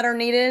that are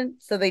needed,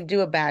 so they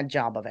do a bad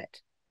job of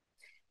it.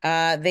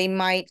 They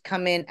might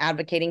come in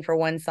advocating for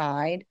one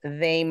side.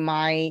 They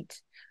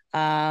might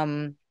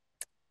um,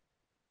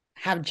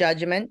 have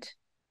judgment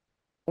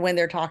when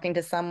they're talking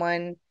to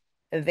someone.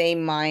 They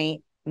might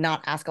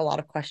not ask a lot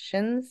of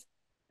questions.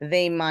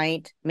 They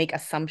might make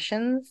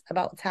assumptions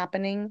about what's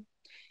happening.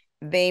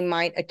 They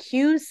might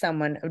accuse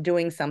someone of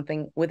doing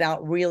something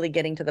without really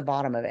getting to the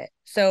bottom of it.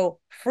 So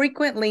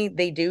frequently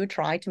they do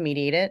try to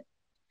mediate it,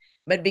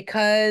 but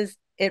because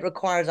it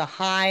requires a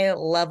high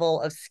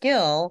level of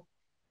skill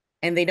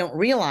and they don't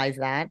realize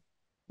that,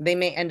 they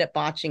may end up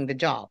botching the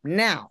job.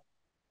 Now,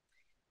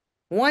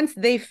 once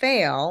they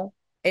fail,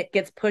 it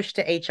gets pushed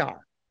to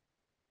HR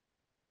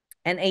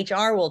and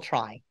HR will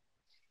try.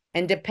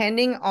 And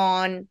depending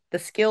on the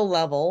skill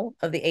level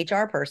of the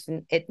HR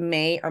person, it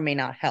may or may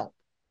not help.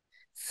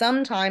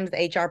 Sometimes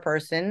the HR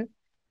person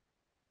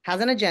has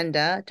an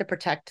agenda to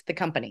protect the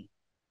company.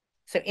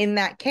 So in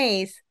that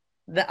case,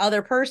 the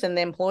other person,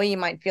 the employee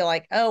might feel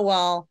like, oh,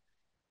 well,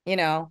 you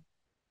know,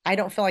 I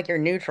don't feel like you're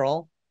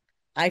neutral.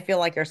 I feel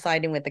like you're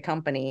siding with the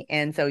company.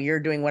 And so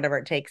you're doing whatever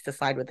it takes to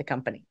side with the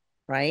company.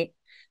 Right.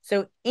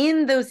 So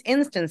in those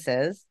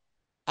instances,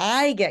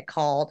 I get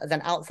called as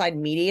an outside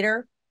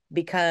mediator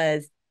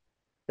because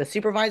the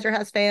supervisor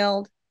has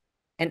failed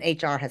and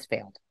HR has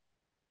failed.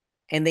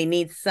 And they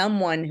need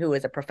someone who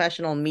is a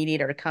professional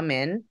mediator to come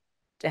in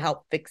to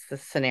help fix the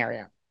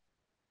scenario.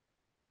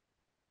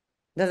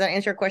 Does that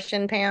answer your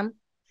question, Pam?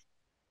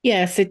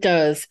 Yes, it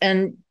does.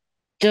 And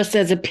just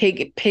as a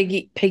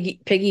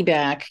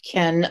piggyback,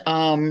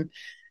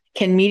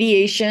 can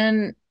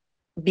mediation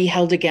be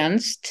held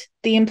against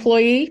the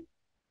employee?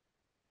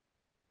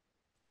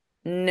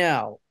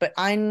 No, but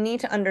I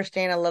need to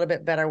understand a little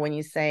bit better when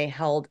you say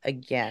held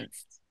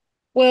against.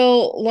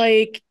 Well,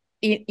 like,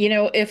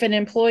 if an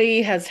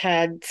employee has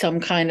had some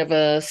kind of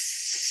a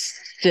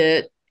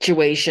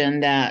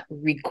situation that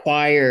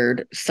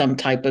required some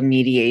type of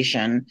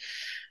mediation,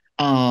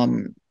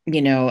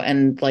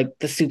 and like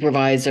the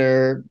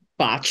supervisor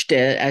botched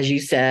it, as you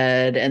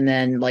said, and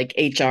then like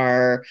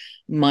HR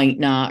might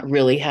not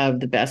really have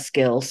the best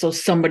skill. So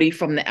somebody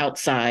from the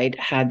outside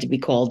had to be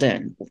called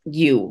in,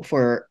 you,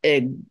 for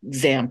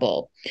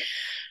example.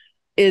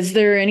 Is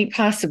there any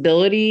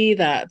possibility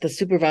that the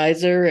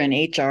supervisor and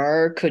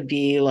HR could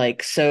be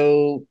like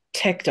so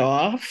ticked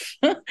off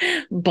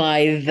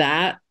by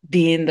that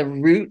being the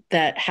route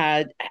that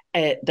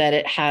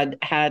it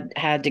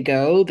had to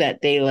go,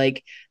 that they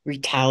like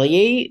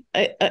retaliate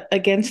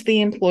against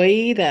the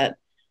employee that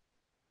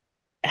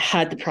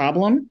had the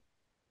problem?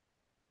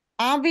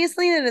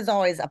 Obviously, that is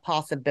always a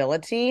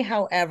possibility.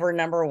 However,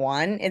 number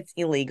one, it's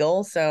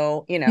illegal.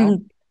 So,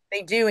 Mhm.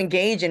 they do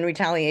engage in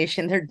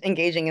retaliation. They're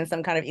engaging in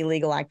some kind of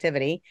illegal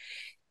activity.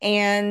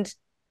 And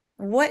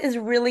what is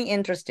really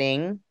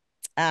interesting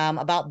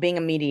about being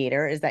a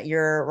mediator is that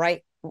you're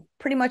right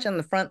pretty much on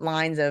the front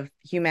lines of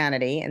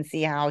humanity and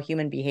see how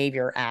human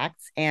behavior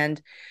acts.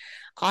 And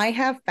I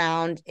have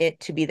found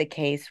it to be the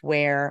case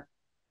where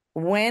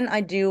when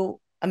I do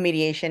a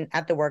mediation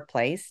at the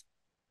workplace,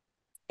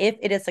 if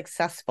it is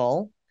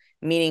successful,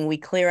 meaning we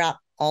clear out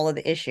all of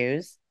the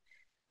issues,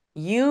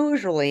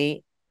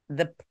 usually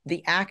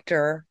the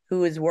actor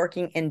who is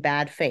working in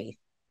bad faith,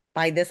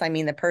 by this I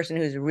mean the person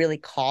who's really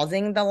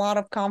causing the lot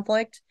of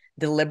conflict,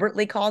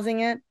 deliberately causing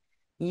it,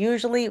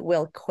 usually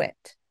will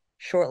quit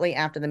shortly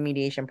after the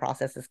mediation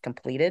process is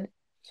completed,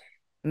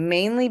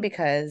 mainly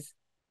because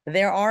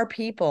there are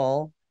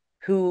people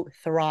who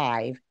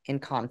thrive in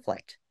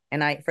conflict.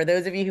 And for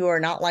those of you who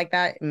are not like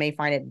that, may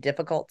find it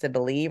difficult to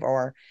believe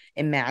or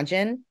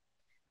imagine,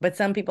 but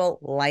some people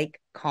like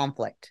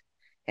conflict.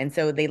 And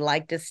so they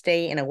like to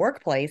stay in a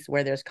workplace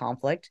where there's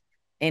conflict.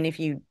 And if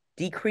you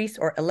decrease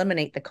or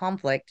eliminate the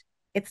conflict,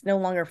 it's no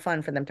longer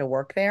fun for them to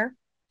work there.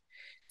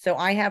 So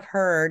I have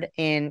heard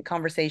in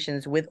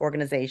conversations with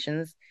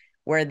organizations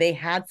where they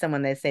had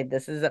someone, they say,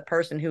 this is a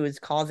person who is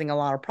causing a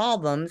lot of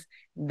problems.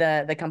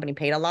 The company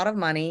paid a lot of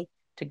money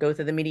to go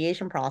through the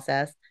mediation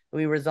process.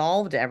 We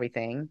resolved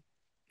everything.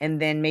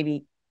 And then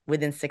maybe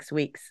within 6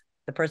 weeks,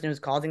 the person who's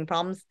causing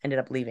problems ended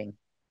up leaving.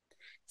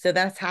 So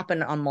that's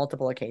happened on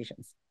multiple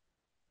occasions.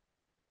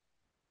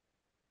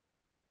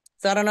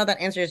 So I don't know if that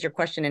answers your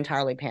question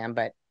entirely, Pam,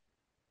 but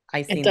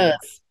I've It seen that happen.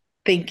 does.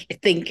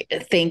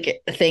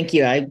 Thank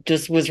you. I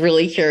just was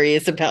really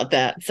curious about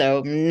that.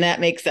 So that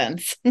makes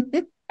sense.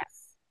 Yes.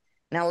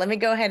 Now let me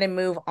go ahead and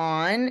move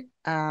on.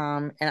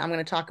 And I'm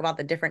going to talk about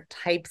the different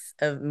types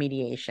of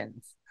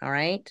mediations. All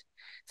right.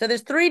 So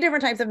there's 3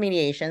 different types of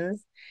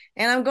mediations,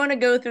 and I'm going to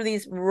go through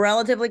these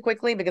relatively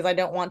quickly because I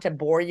don't want to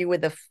bore you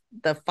with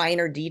the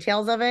finer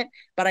details of it,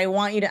 but I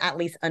want you to at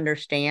least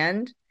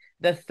understand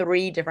the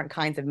 3 different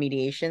kinds of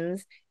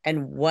mediations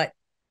and what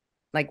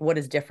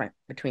is different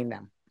between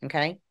them,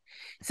 okay?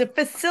 So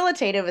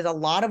facilitative is a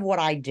lot of what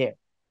I do.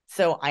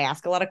 So I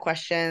ask a lot of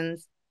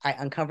questions, I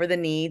uncover the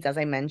needs, as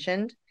I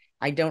mentioned.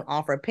 I don't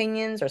offer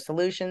opinions or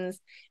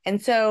solutions.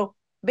 And so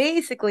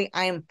basically,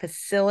 I am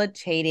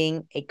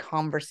facilitating a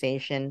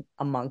conversation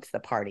amongst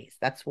the parties.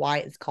 That's why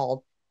it's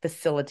called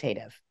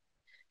facilitative.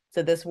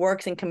 So this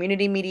works in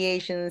community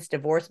mediations,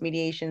 divorce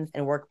mediations,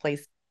 and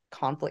workplace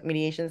conflict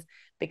mediations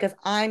because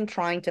I'm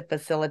trying to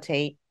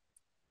facilitate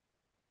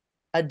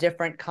a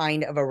different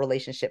kind of a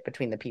relationship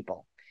between the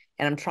people.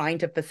 And I'm trying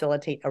to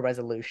facilitate a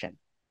resolution.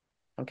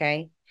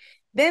 Okay.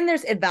 Then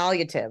there's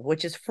evaluative,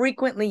 which is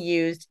frequently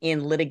used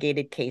in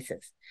litigated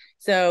cases.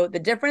 So the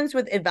difference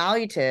with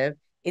evaluative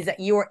is that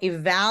you're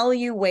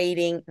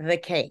evaluating the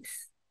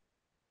case.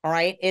 All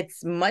right.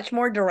 It's much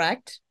more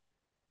direct,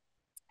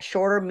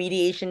 shorter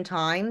mediation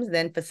times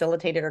than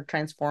facilitated or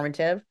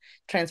transformative.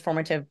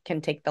 Transformative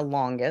can take the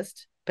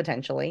longest,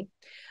 potentially.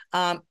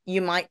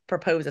 You might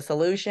propose a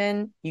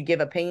solution. You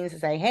give opinions to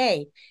say,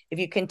 hey, if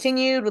you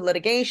continued with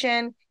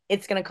litigation,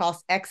 it's going to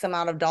cost X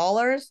amount of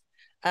dollars.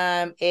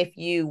 If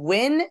you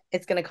win,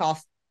 it's going to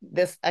cost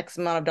this X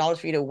amount of dollars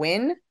for you to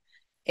win.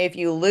 If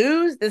you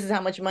lose, this is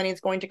how much money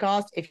it's going to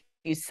cost. If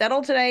you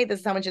settle today, this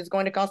is how much it's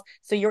going to cost.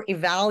 So you're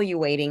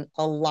evaluating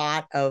a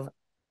lot of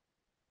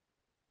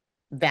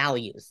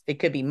values. It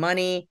could be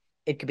money,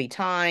 it could be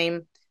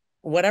time,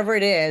 whatever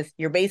it is,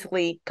 you're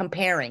basically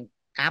comparing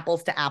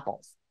apples to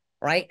apples,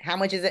 right? How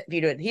much is it if you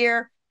do it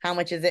here? How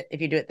much is it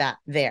if you do it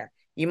there?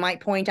 You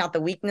might point out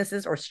the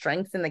weaknesses or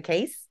strengths in the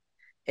case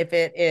if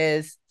it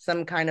is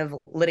some kind of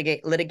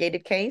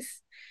litigated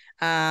case.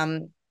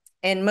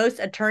 And most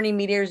attorney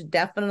mediators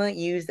definitely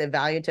use the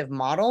evaluative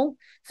model.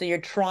 So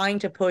you're trying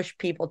to push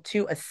people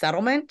to a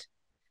settlement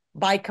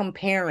by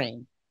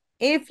comparing.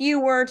 If you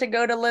were to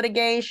go to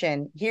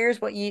litigation, here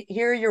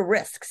are your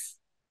risks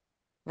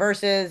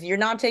versus you're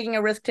not taking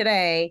a risk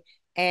today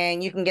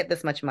and you can get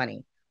this much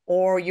money,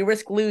 or you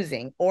risk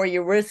losing, or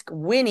you risk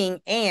winning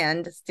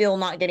and still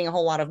not getting a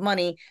whole lot of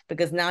money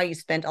because now you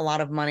spent a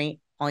lot of money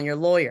on your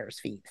lawyer's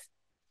fees,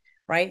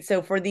 right?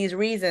 So for these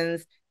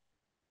reasons,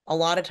 a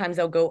lot of times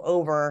they'll go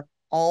over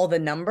all the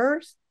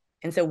numbers.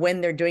 And so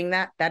when they're doing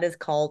that, that is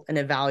called an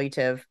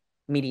evaluative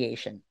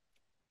mediation.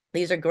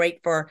 These are great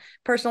for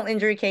personal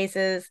injury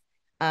cases,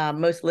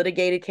 most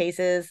litigated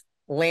cases,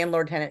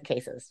 landlord-tenant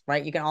cases,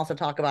 right? You can also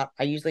talk about,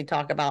 I usually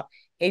talk about,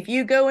 if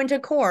you go into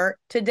court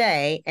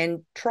today and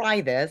try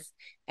this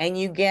and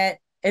you get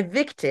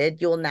evicted,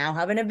 you'll now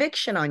have an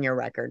eviction on your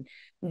record.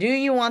 Do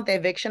you want the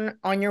eviction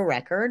on your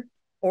record,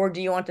 or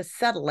do you want to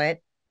settle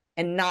it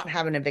and not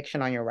have an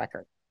eviction on your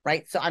record,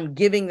 right? So I'm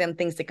giving them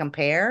things to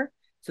compare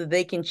so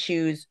they can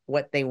choose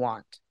what they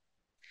want.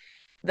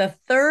 The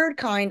third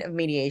kind of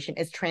mediation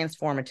is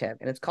transformative,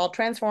 and it's called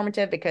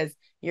transformative because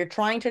you're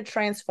trying to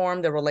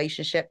transform the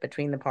relationship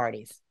between the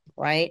parties,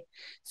 right?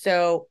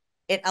 So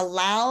it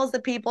allows the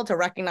people to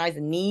recognize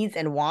the needs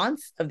and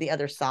wants of the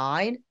other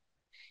side.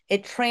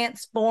 It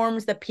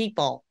transforms the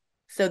people.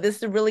 So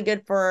this is really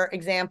good, for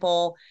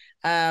example,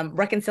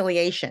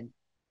 reconciliation,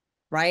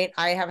 right?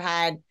 I have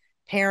had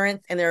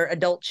parents and their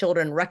adult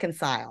children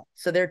reconcile.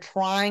 So they're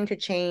trying to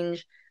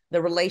change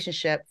the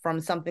relationship from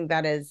something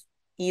that is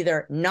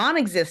either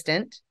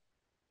non-existent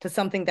to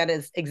something that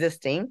is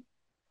existing,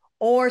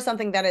 or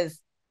something that is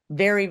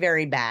very,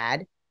 very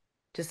bad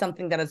to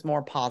something that is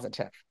more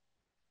positive.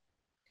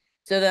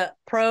 So the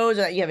pros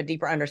are that you have a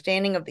deeper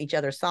understanding of each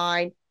other's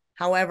side.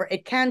 However,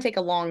 it can take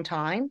a long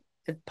time,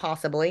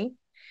 possibly,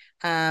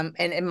 and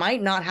it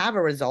might not have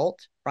a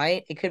result,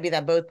 right? It could be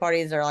that both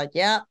parties are like,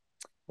 yeah,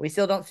 we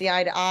still don't see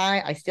eye to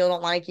eye. I still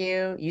don't like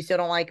you. You still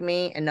don't like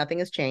me, and nothing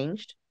has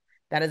changed.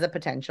 That is a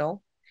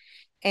potential.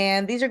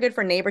 And these are good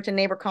for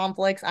neighbor-to-neighbor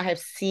conflicts. I have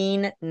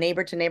seen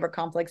neighbor-to-neighbor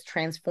conflicts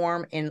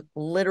transform in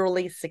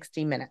literally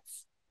 60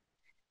 minutes,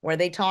 where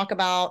they talk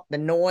about the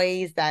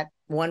noise that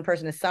one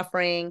person is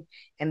suffering,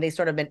 and they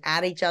sort of been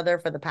at each other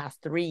for the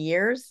past 3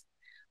 years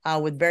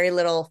with very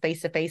little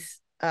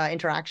face-to-face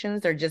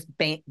interactions. They're just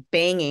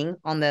banging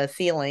on the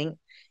ceiling,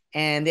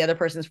 and the other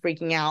person's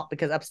freaking out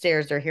because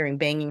upstairs they're hearing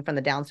banging from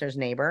the downstairs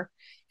neighbor.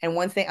 And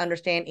once they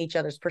understand each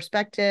other's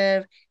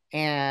perspective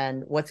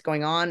and what's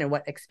going on and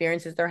what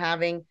experiences they're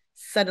having,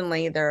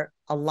 suddenly they're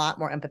a lot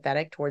more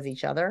empathetic towards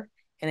each other,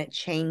 and it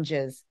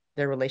changes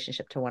their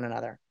relationship to one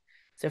another.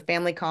 So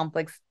family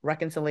conflicts,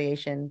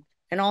 reconciliation,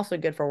 and also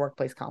good for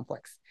workplace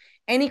conflicts.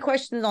 Any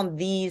questions on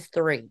these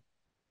 3?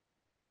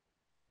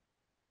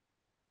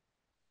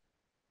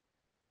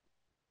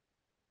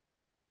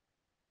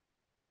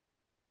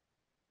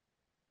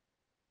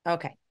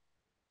 Okay.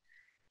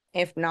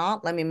 If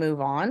not, let me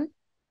move on.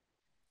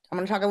 I'm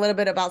going to talk a little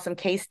bit about some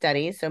case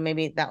studies. So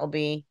maybe that will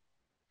be,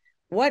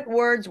 what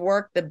words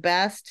work the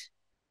best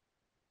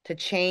to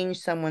change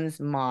someone's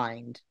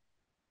mind?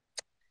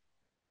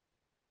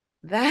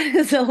 That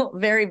is a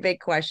very big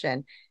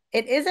question.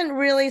 It isn't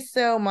really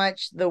so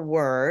much the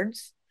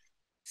words.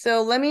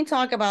 So let me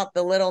talk about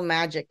the little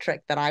magic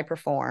trick that I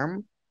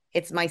perform.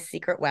 It's my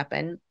secret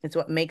weapon. It's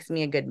what makes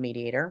me a good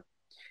mediator.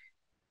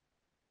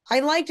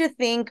 I like to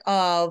think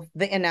of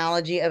the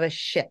analogy of a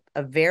ship,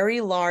 a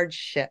very large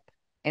ship.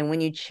 And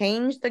when you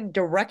change the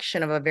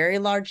direction of a very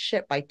large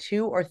ship by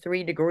 2 or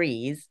 3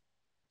 degrees,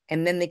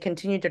 and then they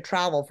continue to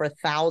travel for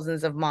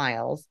thousands of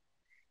miles,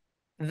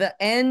 the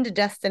end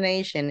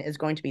destination is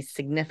going to be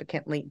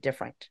significantly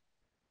different,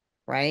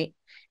 right?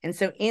 And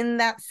so in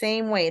that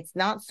same way, it's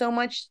not so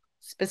much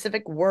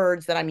specific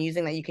words that I'm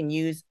using that you can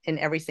use in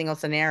every single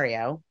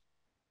scenario,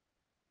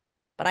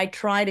 but I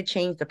try to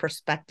change the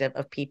perspective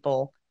of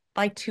people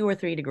by 2 or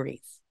 3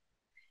 degrees.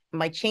 And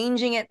by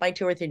changing it by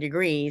 2 or 3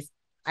 degrees,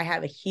 I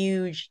have a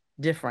huge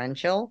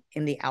differential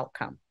in the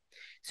outcome.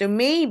 So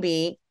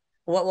maybe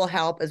what will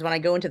help is when I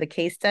go into the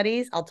case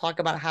studies, I'll talk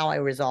about how I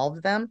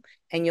resolved them,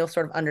 and you'll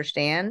sort of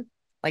understand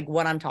like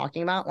what I'm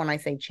talking about when I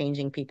say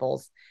changing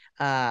people's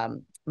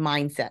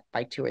mindset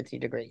by 2 or 3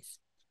 degrees.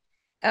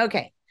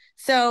 Okay,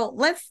 so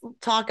let's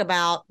talk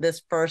about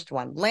this first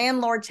one,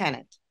 landlord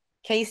tenant.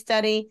 Case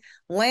study,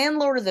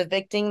 landlord is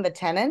evicting the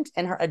tenant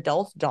and her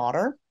adult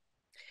daughter.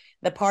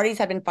 The parties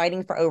have been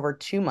fighting for over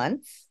 2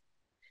 months.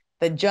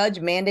 The judge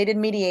mandated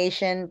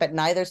mediation, but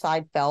neither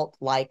side felt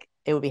like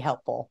it would be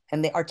helpful.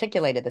 And they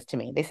articulated this to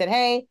me. They said,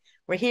 hey,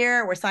 we're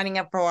here. We're signing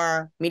up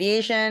for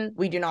mediation.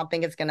 We do not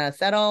think it's going to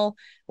settle.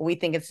 We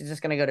think it's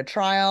just going to go to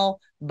trial,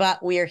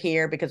 but we are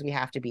here because we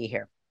have to be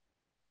here.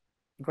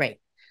 Great.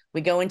 We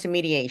go into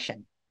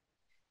mediation.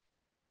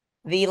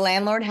 The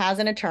landlord has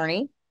an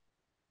attorney.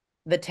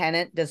 The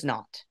tenant does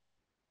not.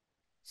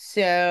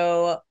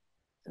 So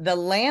the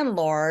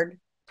landlord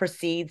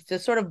proceeds to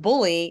sort of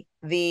bully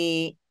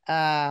the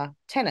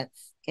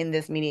tenants in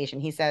this mediation.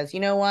 He says, you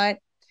know what?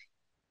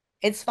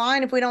 It's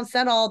fine if we don't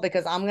settle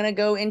because I'm going to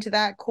go into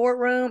that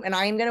courtroom and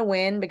I am going to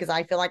win because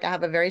I feel like I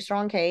have a very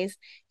strong case,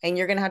 and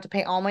you're going to have to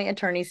pay all my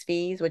attorney's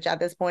fees, which at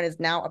this point is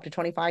now up to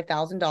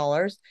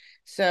 $25,000.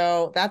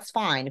 So that's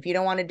fine. If you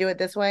don't want to do it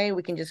this way,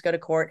 we can just go to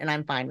court and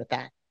I'm fine with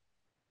that.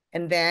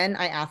 And then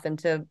I asked them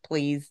to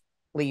please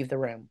leave the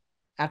room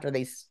after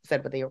they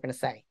said what they were going to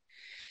say.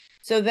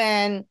 So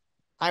then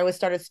I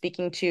started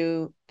speaking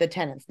to the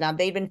tenants. Now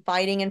they've been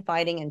fighting and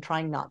fighting and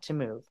trying not to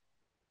move.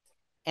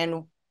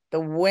 And the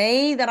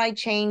way that I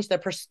changed the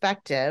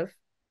perspective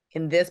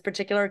in this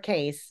particular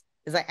case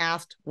is I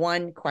asked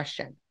one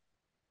question.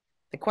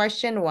 The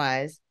question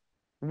was,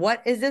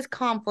 what is this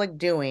conflict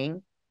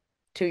doing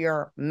to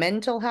your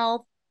mental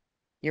health,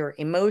 your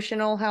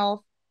emotional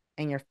health,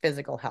 and your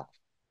physical health?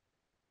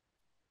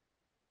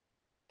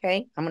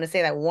 Okay, I'm going to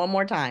say that one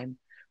more time.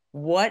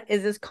 What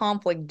is this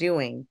conflict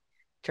doing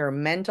to your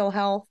mental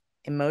health,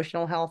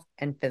 emotional health,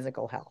 and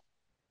physical health?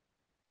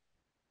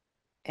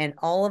 And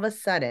all of a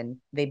sudden,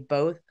 they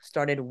both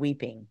started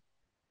weeping.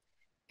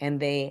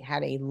 And they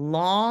had a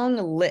long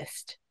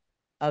list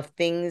of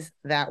things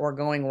that were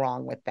going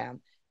wrong with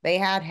them. They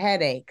had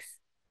headaches.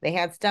 They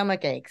had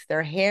stomach aches.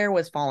 Their hair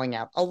was falling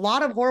out. A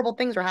lot of horrible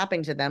things were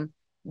happening to them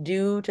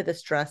due to the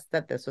stress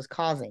that this was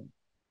causing.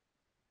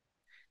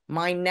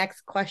 My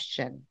next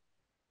question,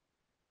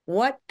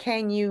 what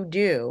can you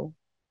do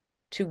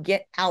to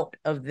get out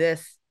of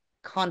this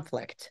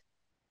conflict?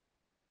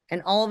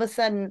 And all of a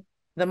sudden,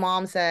 the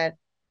mom said,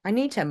 I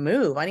need to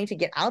move. I need to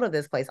get out of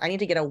this place. I need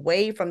to get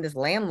away from this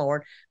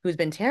landlord who's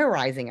been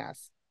terrorizing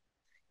us.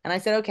 And I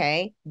said,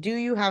 okay, do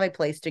you have a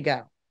place to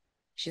go?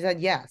 She said,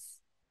 yes.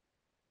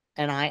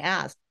 And I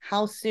asked,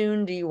 how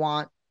soon do you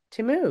want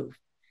to move?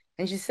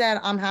 And she said,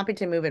 I'm happy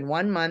to move in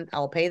 1 month.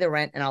 I'll pay the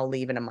rent and I'll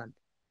leave in a month.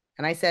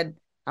 And I said,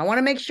 I want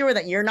to make sure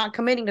that you're not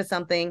committing to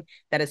something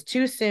that is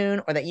too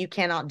soon or that you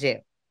cannot do.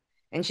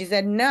 And she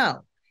said,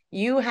 no,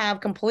 you have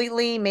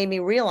completely made me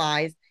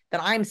realize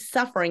that I'm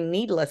suffering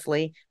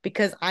needlessly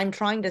because I'm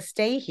trying to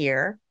stay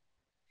here.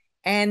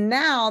 And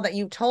now that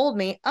you've told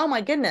me, oh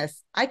my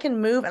goodness, I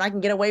can move and I can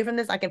get away from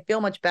this, I can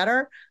feel much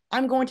better,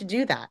 I'm going to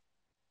do that.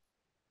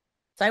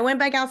 So I went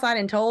back outside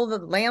and told the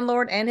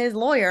landlord and his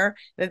lawyer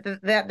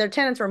that their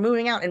tenants were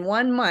moving out in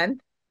 1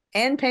 month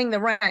and paying the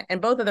rent,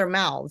 and both of their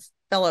mouths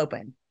fell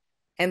open.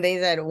 And they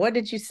said, what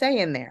did you say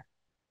in there?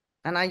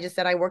 And I just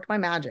said, I worked my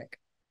magic.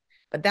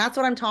 But that's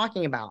what I'm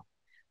talking about.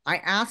 I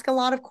ask a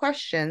lot of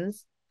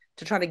questions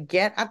to try to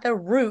get at the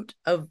root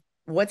of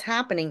what's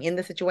happening in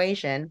the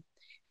situation.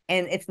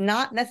 And it's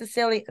not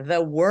necessarily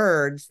the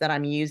words that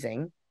I'm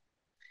using.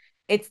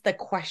 It's the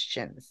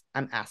questions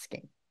I'm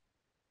asking.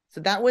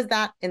 So that was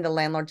that in the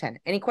landlord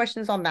tenant. Any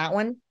questions on that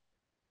one?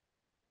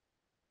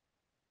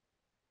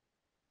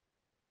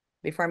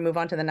 Before I move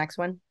on to the next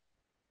one?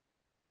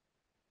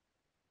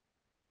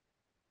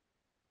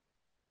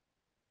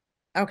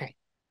 Okay.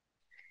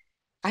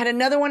 I had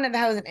another one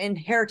that was an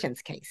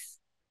inheritance case.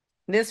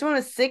 This one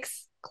was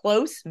 6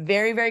 close,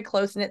 very, very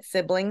close-knit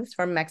siblings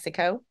from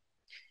Mexico.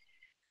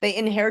 They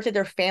inherited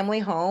their family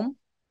home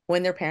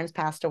when their parents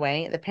passed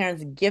away. The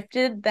parents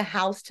gifted the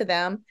house to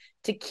them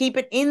to keep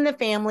it in the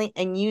family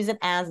and use it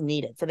as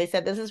needed. So they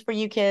said, this is for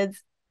you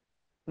kids.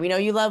 We know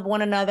you love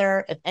one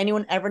another. If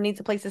anyone ever needs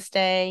a place to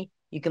stay,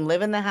 You can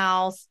live in the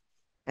house,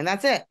 and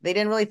that's it. They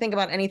didn't really think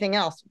about anything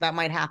else that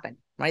might happen,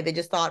 right? They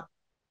just thought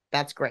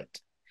that's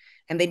great.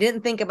 And they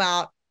didn't think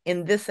about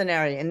in this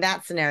scenario, in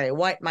that scenario,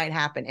 what might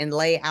happen and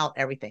lay out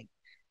everything.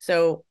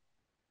 So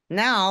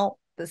now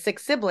the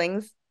 6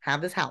 siblings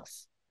have this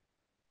house.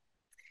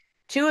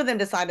 2 of them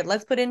decided,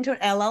 let's put it into an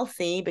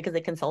LLC because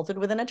they consulted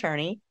with an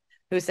attorney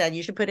who said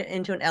you should put it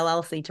into an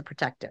LLC to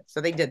protect it. So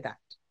they did that.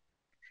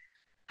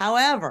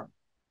 However,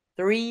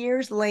 3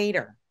 years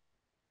later,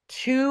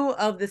 2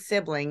 of the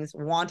siblings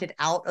wanted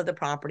out of the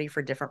property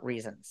for different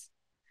reasons.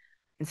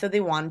 And so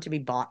they wanted to be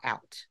bought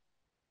out.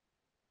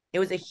 It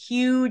was a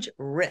huge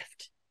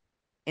rift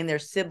in their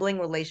sibling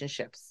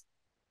relationships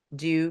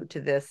due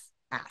to this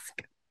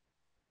ask.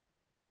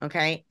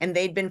 Okay. And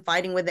they'd been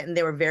fighting with it and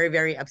they were very,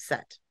 very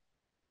upset.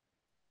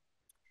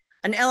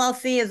 An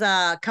LLC is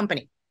a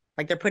company,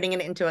 like they're putting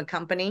it into a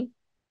company,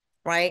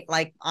 right?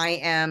 Like I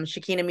am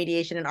Shikina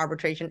Mediation and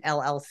Arbitration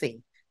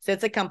LLC. So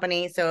it's a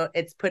company. So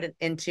it's put it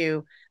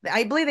into,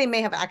 I believe they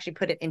may have actually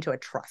put it into a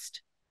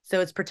trust.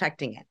 So it's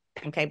protecting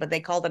it. Okay. But they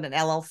called it an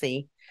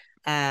LLC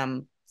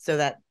so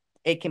that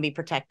it can be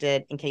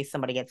protected in case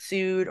somebody gets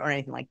sued or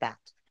anything like that.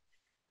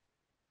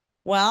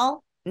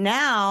 Well,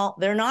 now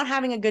they're not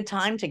having a good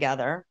time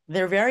together.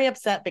 They're very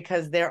upset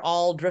because they're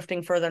all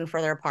drifting further and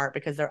further apart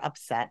because they're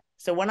upset.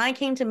 So when I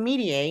came to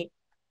mediate,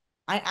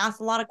 I asked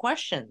a lot of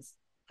questions.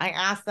 I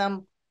asked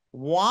them,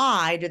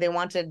 why do they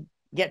want to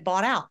get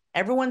bought out?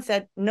 Everyone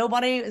said,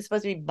 nobody is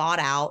supposed to be bought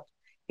out.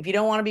 If you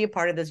don't want to be a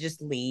part of this,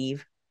 just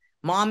leave.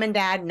 Mom and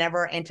dad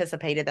never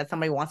anticipated that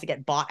somebody wants to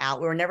get bought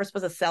out. We were never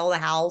supposed to sell the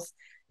house,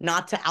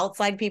 not to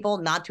outside people,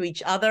 not to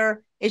each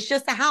other. It's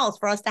just a house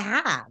for us to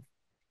have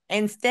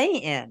and stay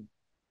in.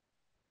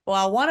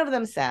 Well, one of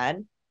them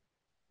said,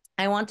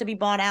 I want to be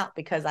bought out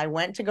because I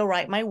went to go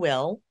write my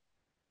will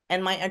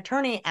and my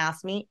attorney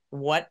asked me,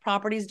 what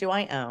properties do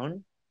I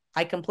own?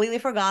 I completely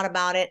forgot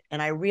about it.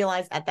 And I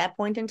realized at that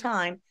point in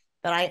time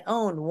that I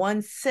owned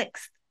 1/6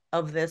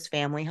 of this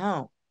family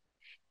home.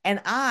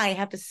 And I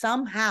have to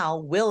somehow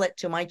will it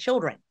to my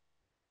children.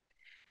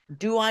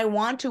 Do I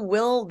want to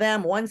will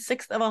them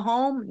 1/6 of a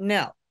home?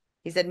 No.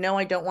 He said, no,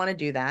 I don't want to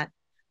do that.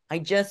 I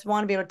just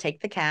want to be able to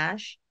take the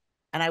cash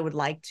and I would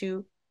like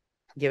to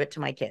give it to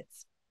my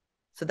kids.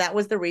 So that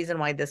was the reason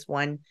why this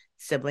one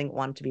sibling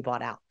wanted to be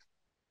bought out.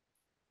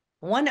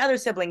 One other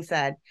sibling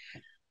said,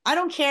 I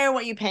don't care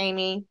what you pay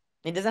me.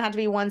 It doesn't have to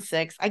be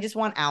 1/6. I just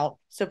want out.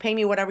 So pay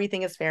me whatever you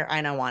think is fair. I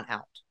want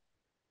out.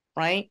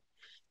 Right?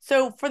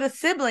 So for the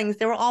siblings,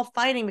 they were all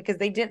fighting because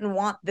they didn't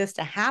want this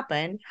to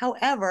happen.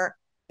 However,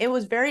 it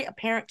was very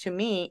apparent to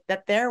me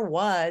that there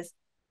was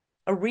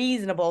a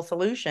reasonable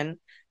solution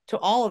to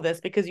all of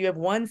this because you have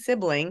one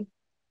sibling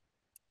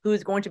who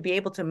is going to be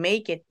able to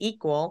make it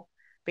equal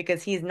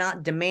because he's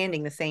not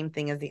demanding the same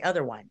thing as the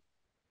other one.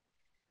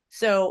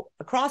 So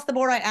across the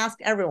board, I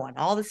asked everyone,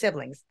 all the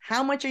siblings,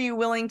 how much are you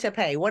willing to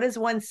pay? What is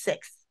 1/6?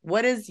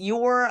 What is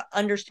your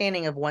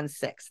understanding of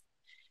 1/6?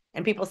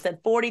 And people said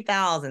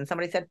 40,000.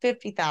 Somebody said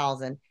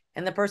 50,000.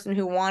 And the person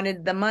who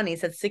wanted the money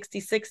said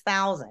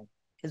 66,000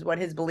 is what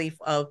his belief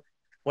of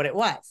what it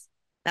was.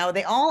 Now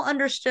they all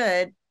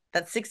understood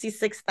that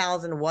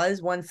 66,000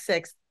 was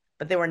 1/6,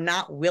 but they were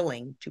not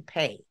willing to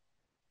pay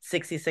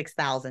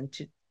 66,000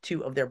 to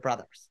 2 of their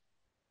brothers.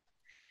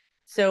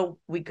 So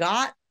we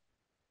got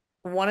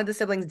one of the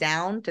siblings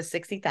down to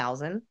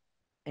 60,000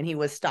 and he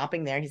was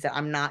stopping there. He said,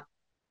 we're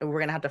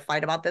going to have to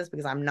fight about this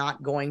because I'm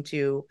not going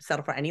to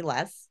settle for any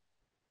less.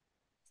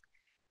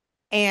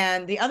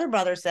 And the other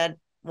brother said,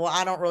 well,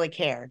 I don't really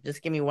care.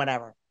 Just give me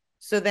whatever.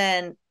 So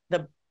then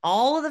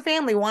all of the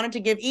family wanted to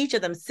give each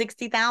of them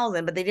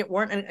 60,000, but they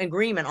weren't in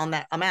agreement on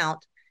that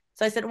amount.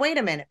 So I said, wait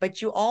a minute,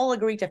 but you all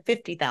agreed to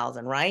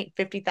 50,000, right?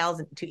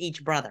 50,000 to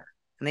each brother.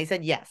 And they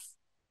said, yes.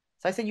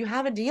 So I said, you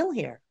have a deal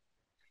here.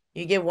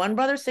 You give one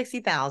brother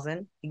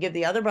 60,000, you give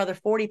the other brother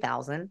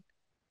 40,000.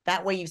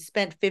 That way you've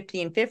spent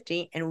 50 and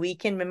 50, and we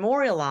can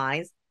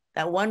memorialize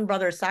that one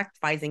brother is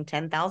sacrificing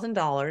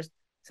 $10,000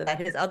 so that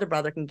his other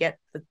brother can get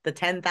the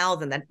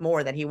 10,000 that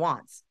more that he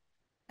wants.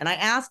 And I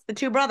asked the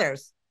 2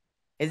 brothers,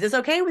 is this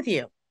okay with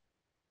you?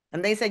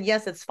 And they said,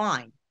 yes, it's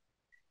fine.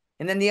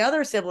 And then the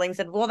other sibling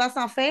said, well, that's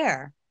not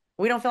fair.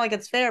 We don't feel like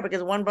it's fair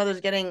because one brother's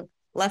getting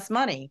less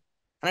money.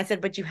 And I said,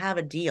 but you have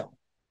a deal.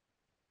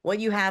 What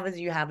you have is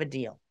you have a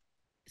deal.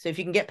 So if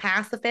you can get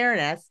past the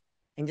fairness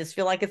and just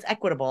feel like it's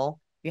equitable,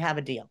 you have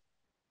a deal.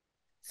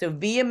 So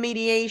via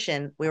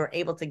mediation, we were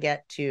able to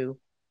get to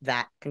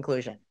that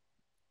conclusion.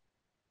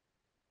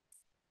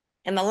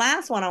 And the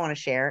last one I want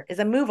to share is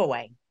a move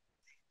away.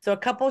 So a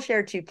couple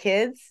shared 2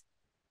 kids.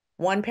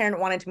 One parent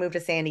wanted to move to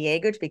San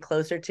Diego to be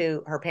closer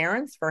to her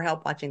parents for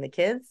help watching the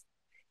kids.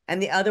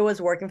 And the other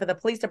was working for the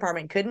police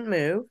department, couldn't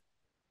move.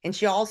 And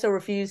she also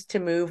refused to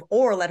move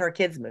or let her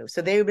kids move.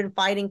 So they've been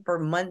fighting for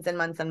months and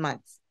months and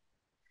months.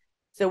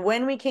 So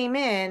when we came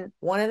in,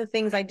 one of the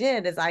things I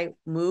did is I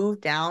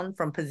moved down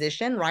from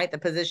position, right? The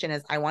position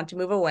is I want to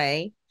move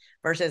away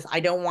versus I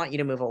don't want you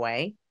to move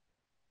away,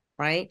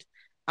 right?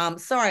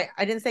 Sorry,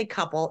 I didn't say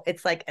couple.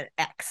 It's like an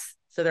X.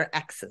 So they're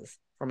X's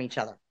from each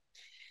other.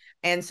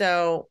 And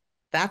so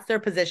That's their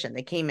position.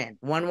 They came in,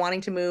 one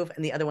wanting to move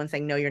and the other one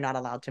saying, no, you're not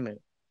allowed to move.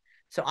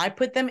 So I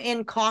put them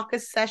in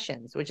caucus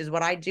sessions, which is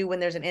what I do when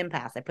there's an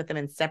impasse. I put them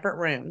in separate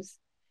rooms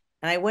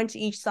and I went to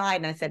each side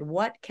and I said,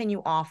 what can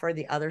you offer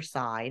the other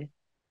side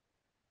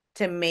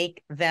to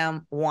make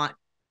them want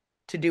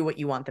to do what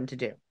you want them to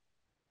do?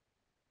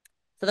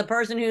 So the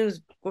person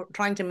who's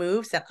trying to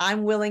move said,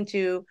 I'm willing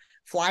to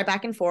fly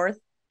back and forth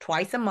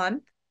twice a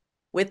month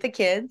with the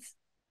kids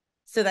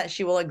so that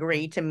she will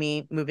agree to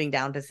me moving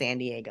down to San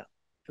Diego.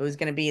 It was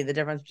going to be the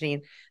difference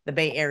between the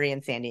Bay Area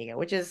and San Diego,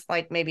 which is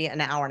like maybe an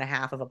hour and a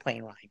half of a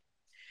plane ride.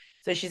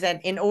 So she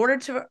said, in order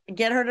to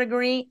get her to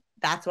agree,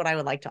 that's what I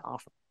would like to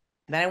offer.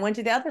 Then I went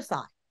to the other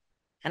side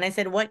and I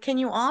said, what can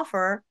you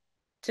offer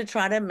to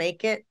try to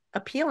make it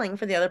appealing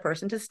for the other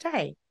person to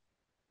stay?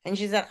 And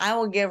she said, I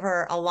will give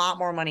her a lot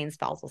more money in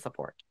spousal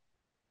support.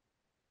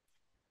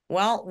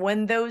 Well,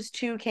 when those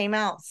two came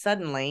out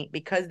suddenly,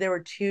 because there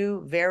were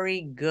two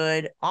very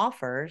good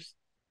offers,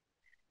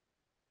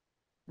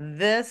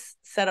 this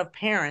set of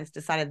parents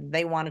decided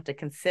they wanted to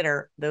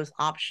consider those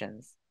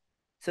options.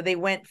 So they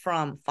went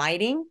from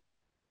fighting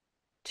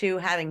to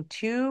having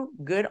two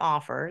good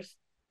offers,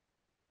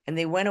 and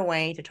they went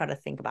away to try to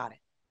think about it.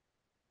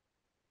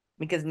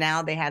 Because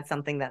now they had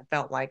something that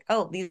felt like,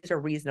 oh, these are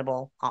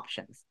reasonable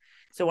options.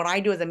 So what I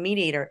do as a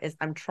mediator is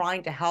I'm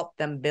trying to help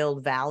them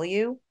build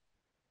value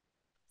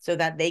so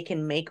that they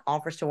can make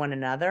offers to one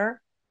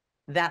another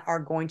that are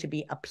going to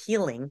be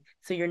appealing.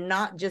 So you're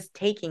not just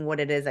taking what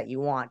it is that you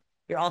want,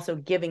 you're also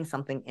giving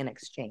something in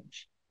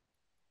exchange.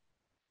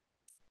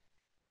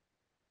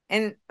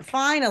 And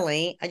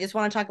finally, I just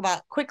want to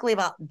talk quickly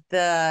about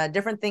the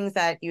different things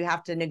that you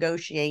have to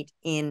negotiate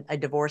in a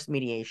divorce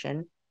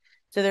mediation.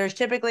 So there's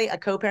typically a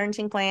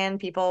co-parenting plan.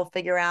 People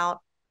figure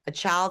out a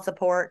child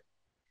support,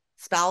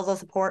 spousal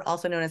support,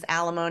 also known as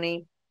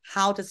alimony,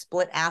 how to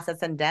split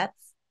assets and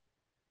debts,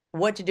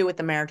 what to do with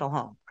the marital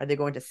home. Are they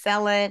going to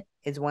sell it?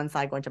 Is one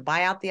side going to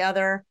buy out the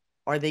other?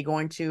 Or are they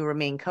going to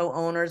remain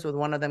co-owners with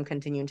one of them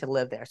continuing to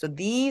live there? So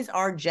these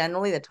are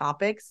generally the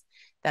topics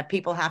that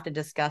people have to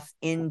discuss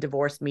in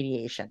divorce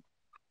mediation.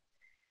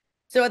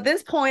 So at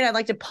this point, I'd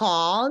like to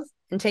pause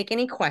and take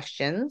any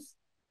questions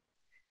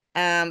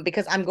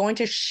because I'm going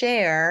to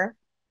share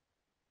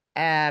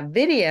a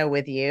video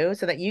with you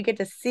so that you get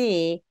to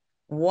see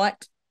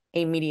what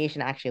a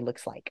mediation actually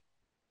looks like.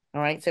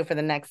 All right. So for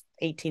the next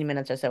 18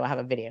 minutes or so, I'll have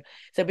a video.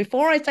 So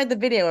before I start the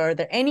video, are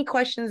there any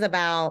questions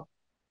about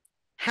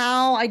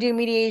how I do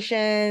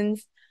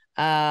mediations,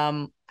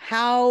 how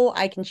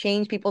I can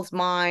change people's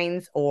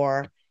minds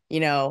or,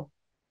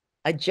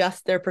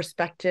 adjust their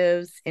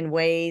perspectives in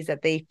ways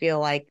that they feel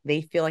like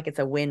it's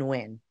a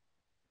win-win?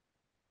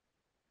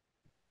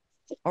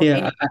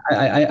 Yeah,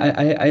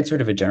 I had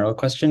sort of a general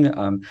question.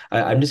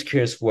 I'm just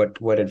curious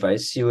what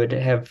advice you would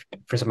have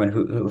for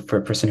someone for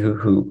a person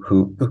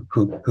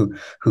who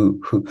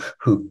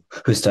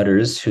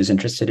stutters, who's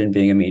interested in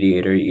being a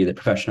mediator, either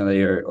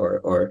professionally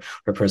or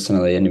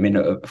personally. And I mean,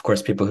 of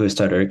course, people who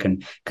stutter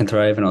can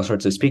thrive in all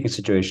sorts of speaking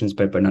situations,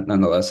 but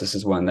nonetheless, this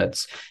is one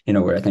that's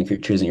where I think you're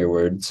choosing your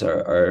words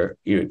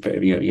you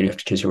have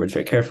to choose your words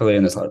very carefully,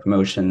 and there's a lot of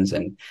emotions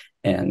and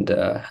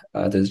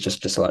there's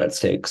just a lot at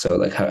stake. So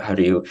like,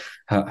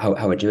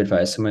 how would you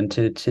advise someone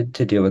to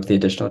deal with the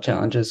additional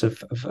challenges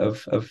of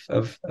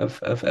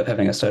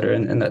having a stutter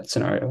in that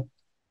scenario?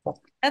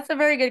 That's a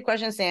very good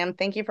question, Sam.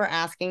 Thank you for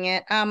asking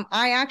it.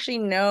 I actually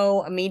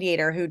know a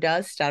mediator who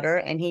does stutter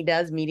and he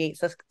does mediate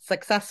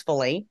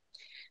successfully.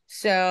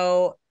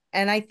 So,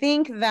 and I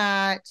think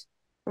that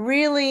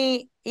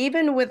really,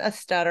 even with a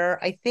stutter,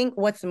 I think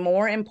what's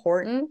more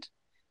important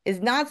is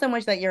not so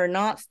much that you're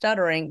not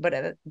stuttering,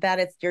 but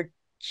that you're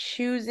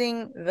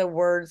choosing the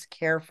words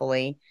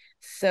carefully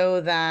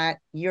so that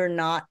you're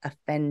not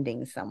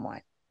offending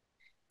someone.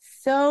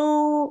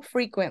 So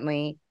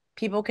frequently,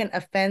 people can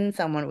offend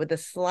someone with the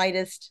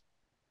slightest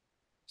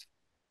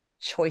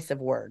choice of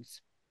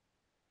words.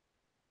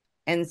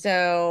 And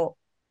so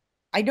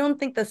I don't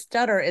think the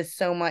stutter is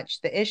so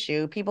much the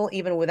issue. People,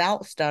 even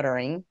without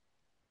stuttering,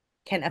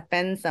 can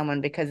offend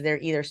someone because they're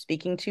either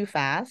speaking too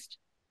fast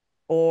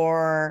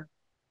or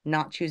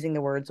not choosing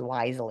the words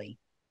wisely.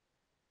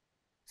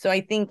 So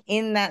I think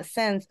in that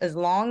sense, as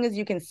long as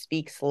you can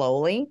speak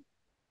slowly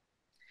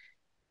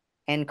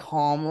and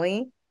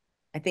calmly,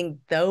 I think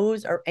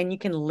and you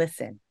can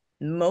listen.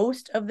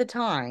 Most of the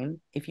time,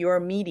 if you're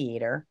a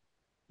mediator,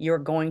 you're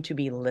going to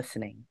be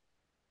listening.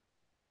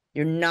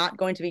 You're not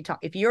going to be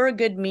talking. If you're a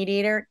good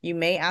mediator, you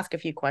may ask a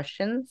few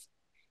questions,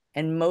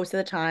 and most of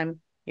the time,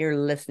 you're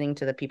listening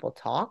to the people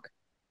talk.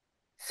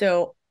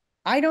 So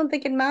I don't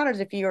think it matters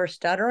if you're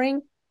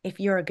stuttering, if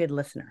you're a good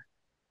listener.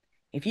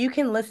 If you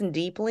can listen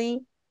deeply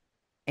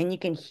and you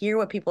can hear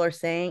what people are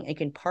saying, and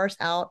can parse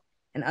out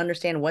and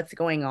understand what's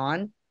going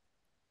on,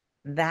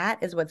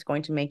 that is what's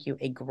going to make you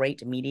a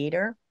great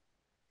mediator,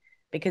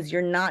 because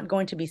you're not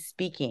going to be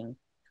speaking.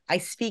 I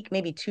speak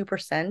maybe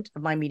 2%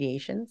 of my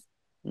mediations.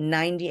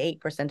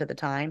 98% of the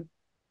time,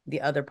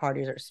 the other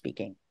parties are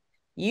speaking.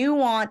 You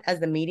want, as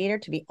the mediator,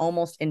 to be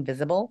almost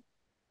invisible.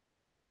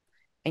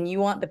 And you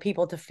want the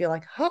people to feel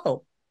like,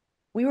 oh,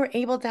 we were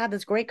able to have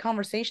this great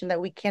conversation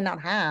that we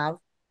cannot have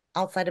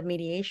outside of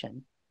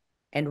mediation.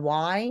 And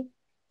why?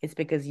 It's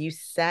because you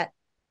set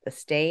the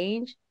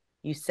stage,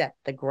 you set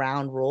the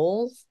ground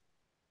rules,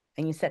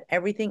 and you set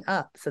everything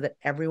up so that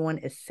everyone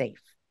is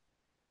safe.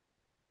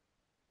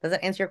 Does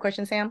that answer your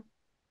question, Sam?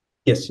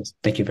 Yes, yes.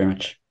 Thank you very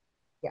much.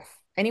 Yes.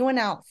 Anyone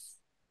else?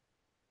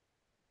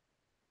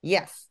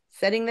 Yes.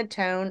 Setting the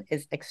tone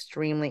is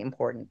extremely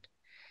important.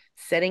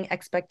 Setting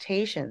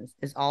expectations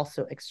is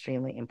also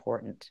extremely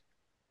important.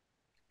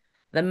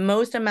 The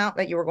most amount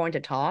that you are going to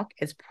talk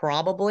is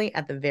probably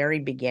at the very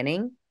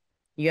beginning.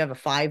 You have a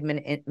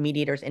 5-minute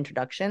mediator's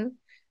introduction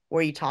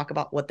where you talk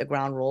about what the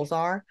ground rules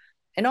are.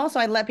 And also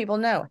I let people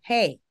know,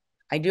 hey,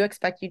 I do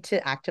expect you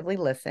to actively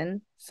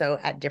listen. So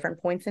at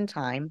different points in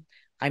time,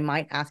 I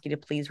might ask you to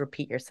please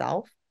repeat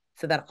yourself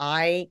so that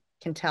I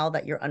can tell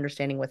that you're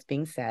understanding what's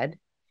being said.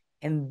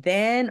 And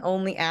then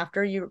only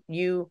after you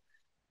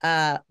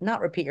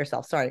not repeat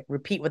yourself, sorry,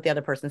 repeat what the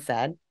other person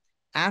said.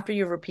 After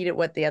you've repeated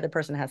what the other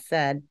person has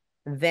said,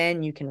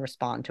 then you can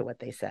respond to what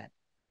they said.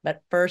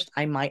 But first,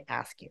 I might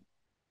ask you.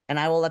 And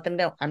I will let them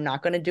know I'm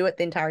not going to do it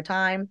the entire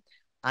time.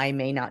 I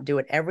may not do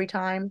it every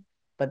time,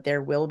 but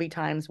there will be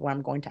times where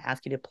I'm going to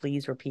ask you to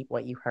please repeat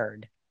what you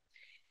heard.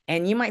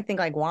 And you might think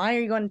like, why are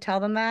you going to tell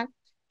them that?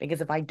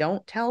 Because if I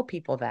don't tell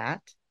people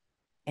that,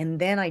 and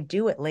then I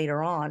do it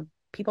later on,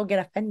 people get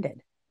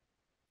offended.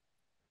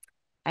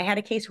 I had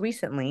a case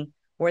recently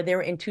where they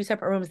were in 2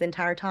 separate rooms the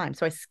entire time.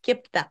 So I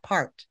skipped that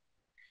part.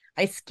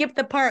 I skipped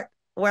the part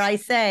where I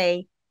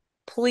say,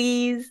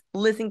 please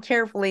listen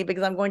carefully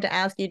because I'm going to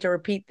ask you to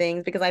repeat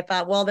things because I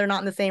thought, well, they're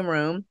not in the same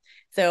room.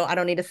 So I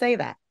don't need to say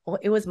that. Well,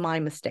 it was my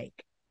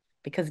mistake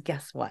because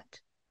guess what?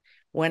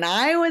 When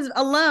I was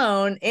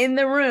alone in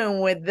the room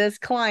with this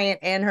client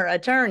and her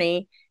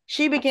attorney,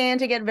 she began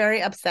to get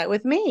very upset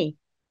with me.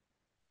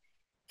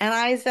 And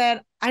I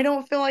said, I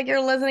don't feel like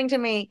you're listening to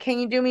me. Can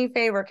you do me a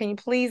favor? Can you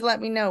please let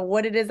me know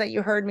what it is that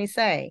you heard me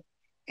say?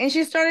 And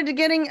she started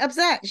getting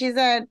upset. She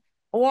said,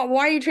 why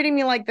are you treating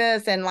me like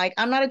this? And like,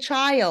 I'm not a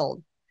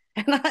child.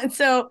 And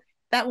so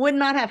that would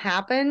not have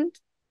happened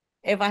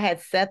if I had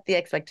set the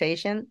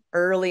expectation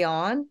early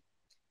on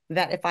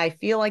that if I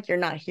feel like you're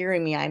not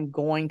hearing me, I'm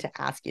going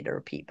to ask you to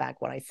repeat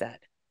back what I said.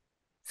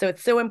 So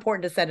it's so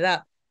important to set it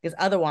up because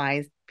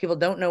otherwise people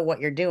don't know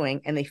what you're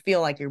doing and they feel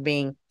like you're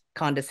being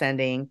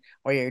condescending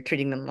or you're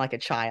treating them like a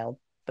child.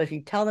 But if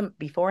you tell them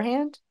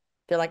beforehand,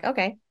 they're like,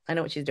 okay, I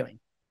know what she's doing.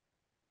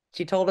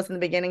 She told us in the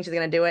beginning she's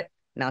going to do it.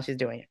 Now she's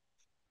doing it.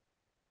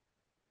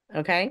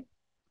 Okay.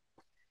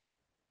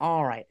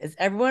 All right. Is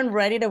everyone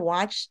ready to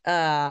watch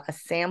a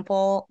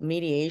sample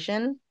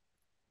mediation?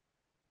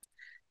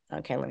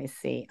 Okay, let me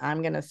see.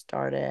 I'm going to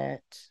start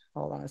it.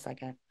 Hold on a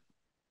second.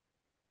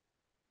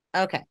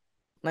 Okay.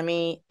 Let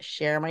me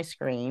share my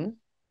screen.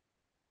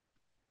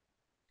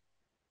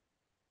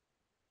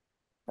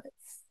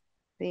 Let's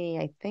see.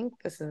 I think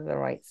this is the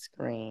right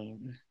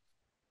screen.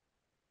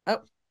 Oh,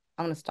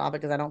 I'm going to stop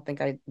it because I don't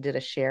think I did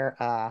a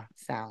share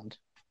sound.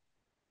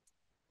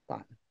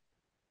 Hold on.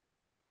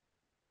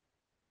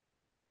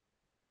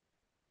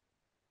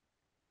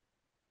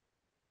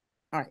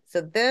 All right,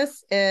 so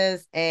this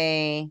is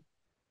a,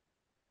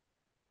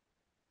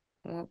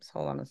 oops,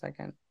 hold on a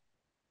second.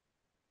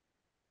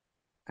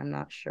 I'm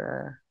not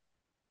sure.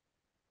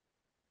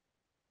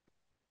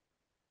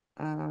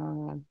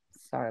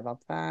 Sorry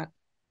about that.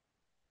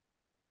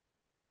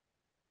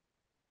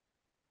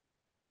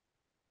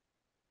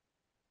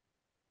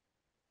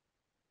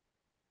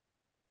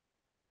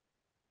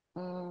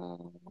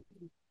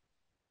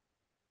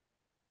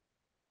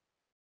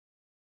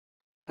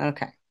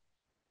 Okay.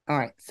 All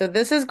right. So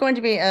this is going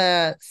to be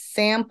a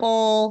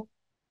sample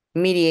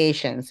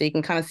mediation. So you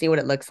can kind of see what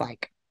it looks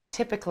like.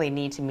 Typically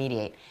need to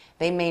mediate.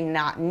 They may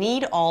not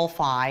need all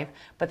 5,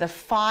 but the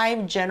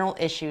 5 general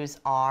issues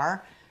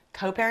are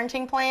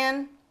co-parenting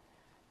plan,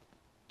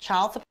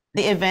 child support.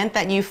 The event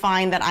that you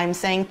find that I'm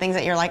saying things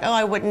that you're like, oh,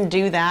 I wouldn't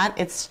do that.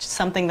 It's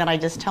something that I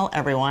just tell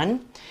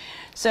everyone.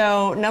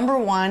 So number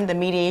 1, the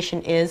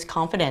mediation is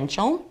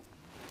confidential.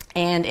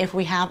 And if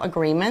we have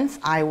agreements,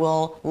 I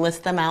will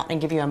list them out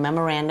and give you a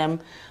memorandum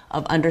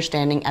of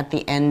understanding at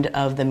the end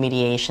of the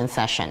mediation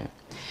session.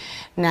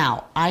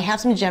 Now, I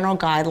have some general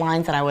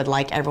guidelines that I would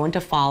like everyone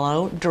to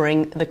follow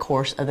during the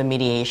course of the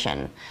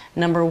mediation.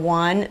 Number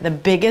 1, the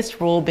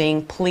biggest rule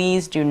being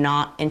please do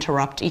not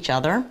interrupt each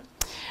other.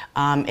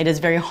 It is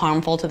very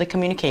harmful to the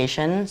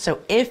communication. So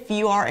if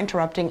you are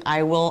interrupting,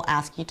 I will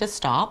ask you to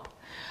stop.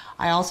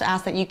 I also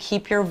ask that you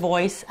keep your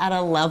voice at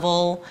a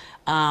level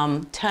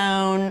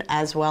tone,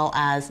 as well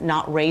as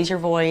not raise your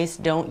voice,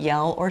 don't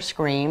yell or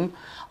scream.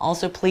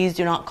 Also, please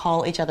do not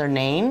call each other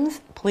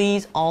names.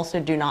 Please also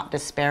do not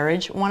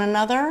disparage one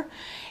another.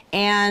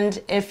 And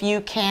if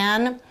you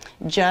can,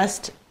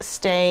 just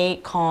stay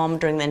calm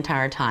during the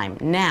entire time.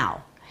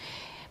 Now,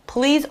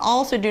 please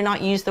also do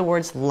not use the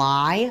words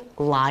lie,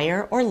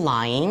 liar, or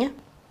lying.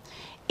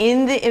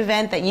 In the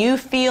event that you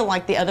feel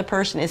like the other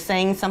person is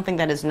saying something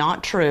that is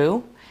not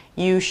true,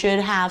 you should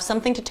have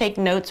something to take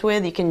notes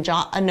with. You can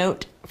jot a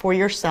note for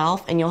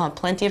yourself, and you'll have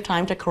plenty of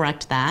time to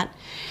correct that.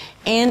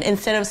 And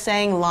instead of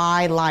saying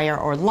lie, liar,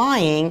 or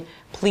lying,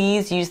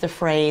 please use the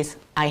phrase,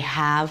 I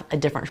have a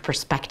different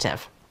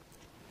perspective.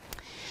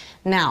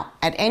 Now,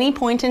 at any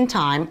point in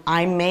time,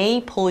 I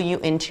may pull you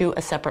into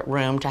a separate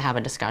room to have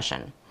a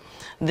discussion.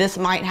 This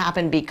might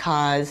happen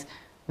because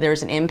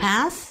there's an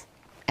impasse,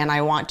 and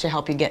I want to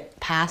help you get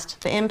past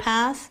the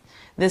impasse.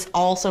 This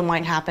also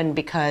might happen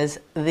because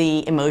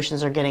the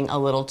emotions are getting a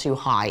little too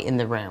high in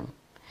the room.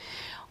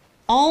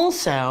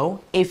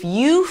 Also, if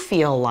you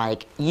feel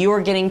like you're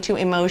getting too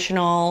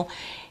emotional,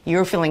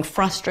 you're feeling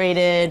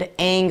frustrated,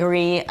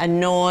 angry,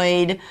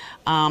 annoyed,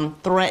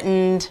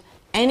 threatened,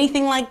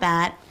 anything like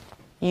that,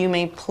 you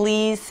may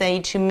please say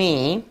to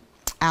me,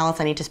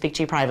 Alice, I need to speak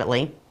to you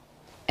privately,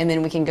 and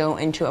then we can go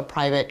into a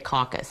private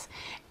caucus.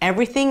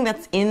 Everything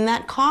that's in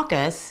that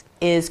caucus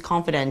is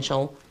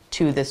confidential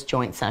to this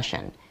joint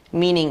session,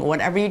 meaning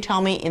whatever you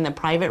tell me in the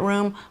private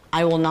room,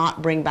 I will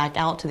not bring back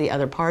out to the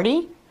other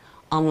party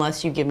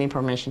unless you give me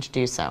permission to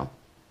do so.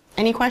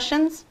 Any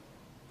questions?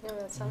 No,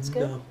 that sounds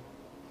good. No.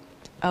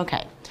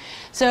 Okay.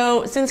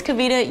 So since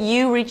Kavita,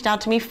 you reached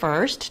out to me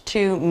first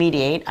to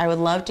mediate, I would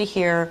love to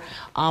hear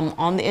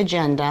on the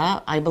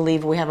agenda, I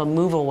believe we have a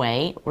move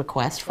away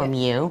request from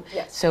you.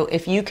 Yes. So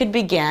if you could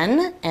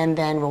begin, and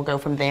then we'll go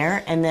from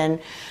there. And then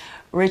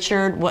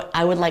Richard, what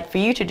I would like for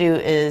you to do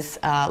is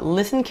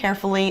listen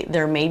carefully.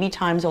 There may be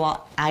times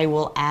I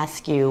will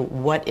ask you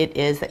what it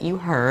is that you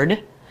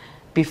heard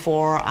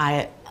before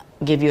I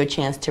give you a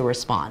chance to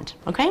respond.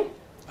 Okay?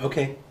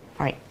 Okay.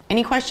 All right.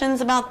 Any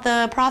questions about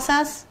the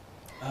process?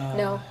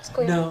 No, it's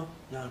clear. No,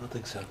 I don't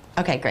think so.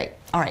 Okay, great.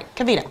 All right,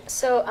 Kavita.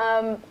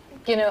 So,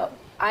 you know,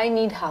 I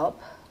need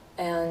help,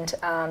 and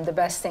the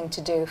best thing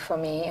to do for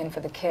me and for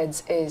the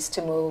kids is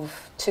to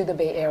move to the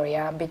Bay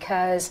Area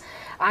because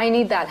I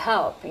need that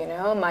help, you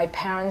know. My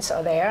parents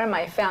are there,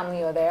 my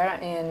family are there,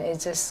 and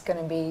it's just going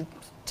to be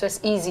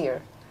just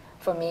easier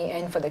for me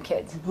and for the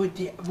kids.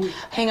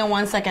 Hang on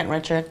one second,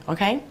 Richard,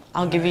 okay?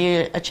 I'll give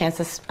you a chance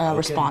to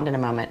respond in a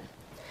moment.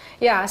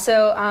 Yeah,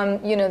 so,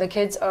 you know, the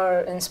kids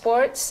are in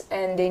sports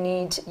and they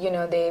need, you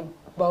know, they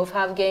both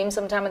have games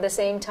sometime at the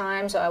same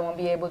time, so I won't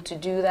be able to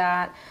do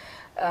that,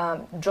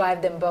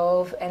 drive them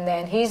both. And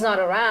then he's not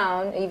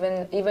around,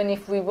 even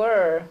if we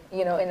were,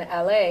 you know, in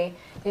LA,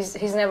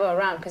 he's never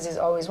around because he's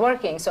always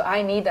working. So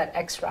I need that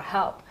extra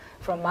help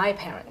from my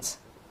parents.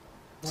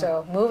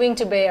 So moving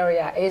to Bay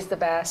Area is the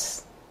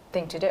best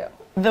thing to do.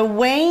 The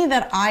way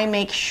that I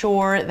make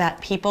sure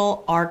that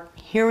people are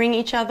hearing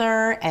each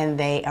other and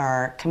they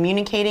are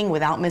communicating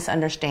without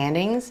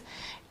misunderstandings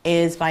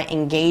is by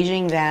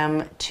engaging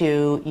them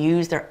to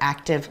use their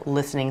active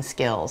listening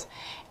skills.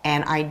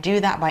 And I do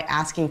that by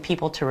asking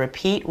people to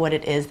repeat what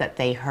it is that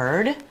they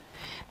heard.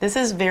 This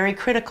is very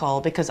critical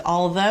because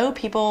although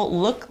people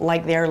look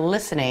like they're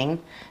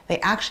listening, they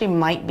actually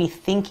might be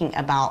thinking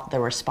about the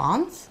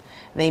response.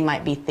 They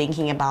might be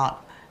thinking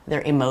about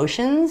their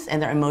emotions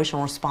and their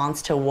emotional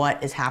response to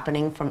what is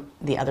happening from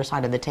the other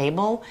side of the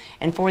table.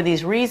 And for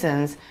these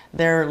reasons,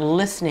 their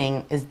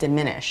listening is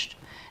diminished.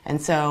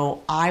 And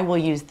so I will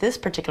use this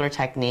particular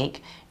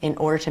technique in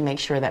order to make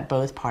sure that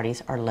both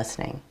parties are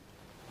listening.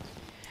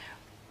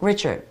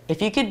 Richard,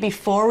 if you could,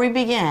 before we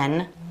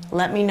begin,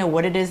 let me know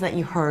what it is that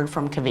you heard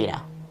from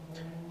Kavita.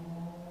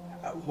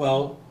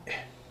 Well,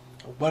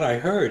 what I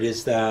heard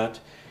is that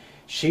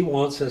she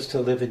wants us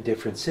to live in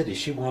different cities.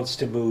 She wants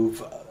to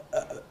move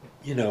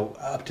you know,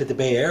 up to the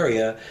Bay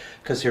Area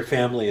because her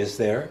family is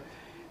there.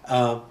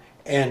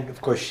 And of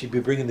course she'd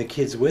be bringing the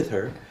kids with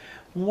her.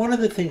 One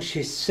of the things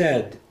she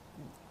said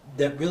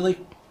that really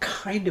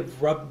kind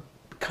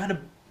of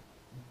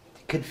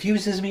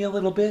confuses me a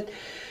little bit,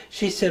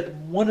 she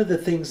said one of the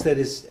things that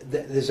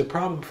is a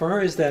problem for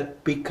her is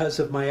that because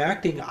of my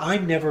acting,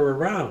 I'm never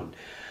around.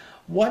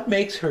 What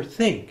makes her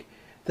think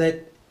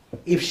that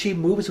if she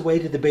moves away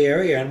to the Bay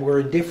Area and we're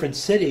in different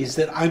cities,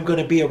 that I'm going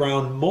to be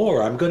around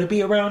more? I'm going to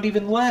be around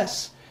even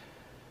less.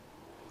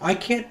 I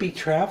can't be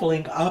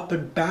traveling up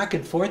and back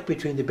and forth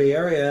between the Bay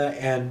Area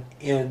and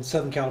in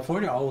Southern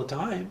California all the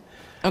time.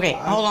 Okay,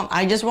 hold on.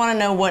 I just want to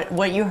know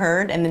what you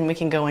heard, and then we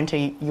can go into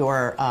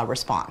your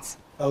response.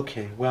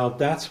 Okay, well,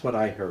 that's what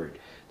I heard.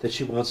 That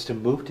she wants to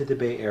move to the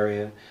Bay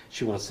Area.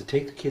 She wants to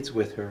take the kids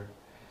with her.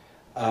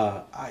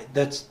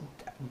 That's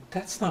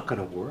not going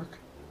to work.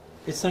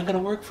 It's not going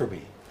to work for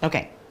me.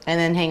 Okay, and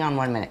then hang on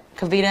 1 minute.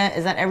 Kavita,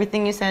 is that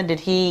everything you said? Did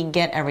he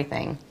get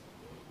everything?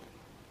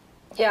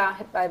 Yeah,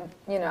 I'm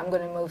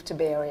going to move to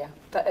Bay Area.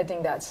 I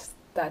think that's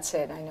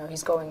it. I know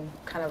he's going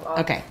kind of off.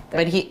 Okay,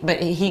 but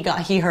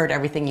he heard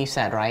everything you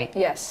said, right?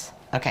 Yes.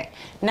 Okay.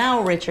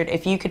 Now, Richard,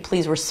 if you could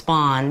please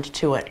respond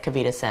to what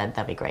Kavita said,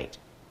 that'd be great.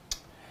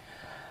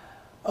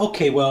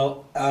 Okay,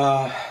 well,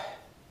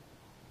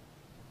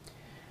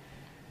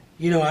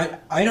 you know,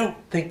 I don't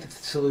think that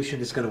the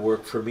solution is going to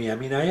work for me. I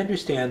mean, I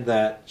understand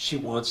that she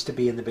wants to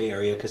be in the Bay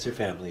Area because her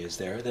family is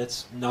there.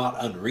 That's not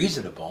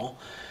unreasonable.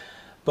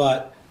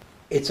 But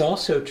it's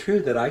also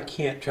true that I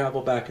can't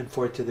travel back and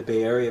forth to the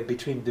Bay Area,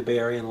 between the Bay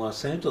Area and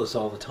Los Angeles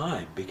all the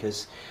time,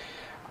 because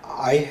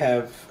I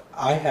have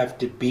I have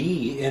to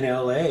be in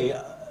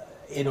LA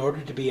in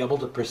order to be able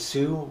to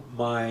pursue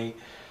my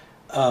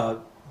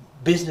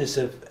business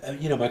of,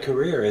 my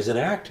career as an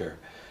actor.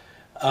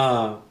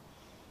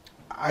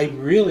 I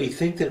really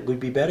think that it would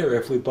be better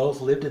if we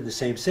both lived in the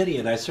same city,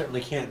 and I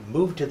certainly can't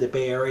move to the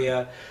Bay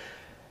Area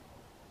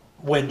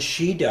when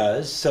she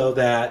does, so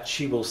that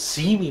she will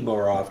see me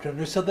more often,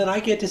 or so that I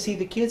get to see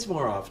the kids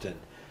more often.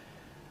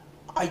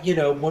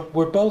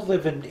 We're both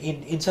living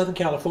in Southern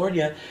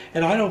California,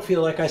 and I don't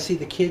feel like I see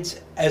the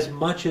kids as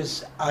much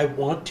as I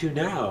want to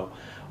now,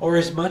 or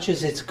as much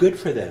as it's good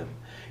for them.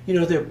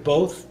 They're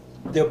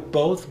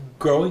both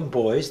growing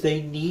boys.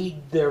 They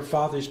need their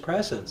father's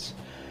presence.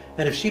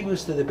 And if she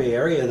moves to the Bay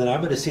Area, then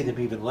I'm going to see them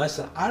even less.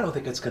 And I don't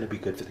think it's going to be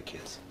good for the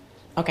kids.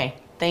 Okay,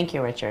 thank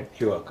you, Richard.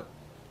 You're welcome.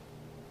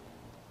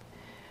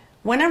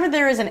 Whenever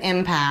there is an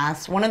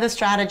impasse, one of the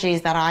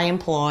strategies that I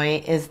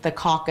employ is the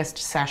caucused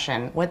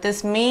session. What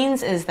this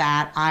means is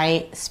that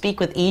I speak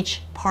with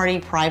each party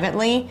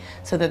privately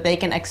so that they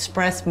can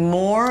express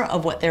more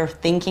of what they're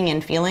thinking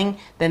and feeling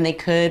than they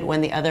could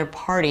when the other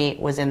party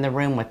was in the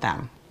room with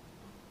them.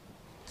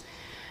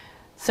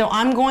 So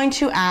I'm going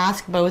to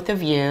ask both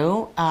of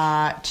you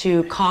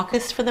to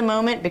caucus for the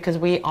moment, because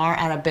we are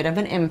at a bit of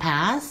an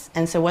impasse.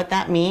 And so what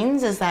that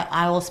means is that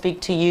I will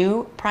speak to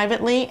you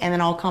privately, and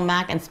then I'll come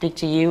back and speak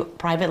to you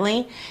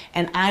privately.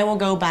 And I will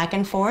go back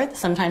and forth.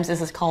 Sometimes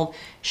this is called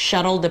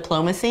shuttle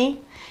diplomacy.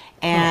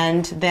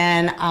 And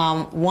then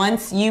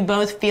once you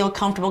both feel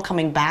comfortable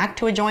coming back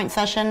to a joint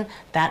session,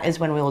 that is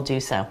when we will do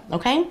so.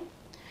 Okay?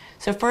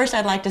 So first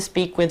I'd like to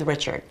speak with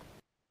Richard.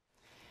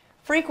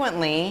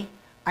 Frequently,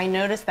 I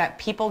notice that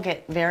people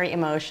get very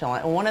emotional.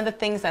 And one of the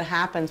things that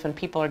happens when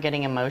people are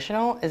getting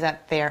emotional is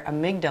that their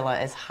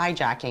amygdala is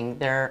hijacking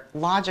their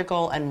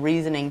logical and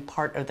reasoning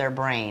part of their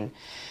brain.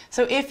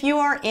 So if you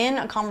are in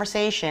a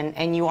conversation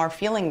and you are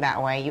feeling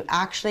that way, you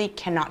actually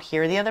cannot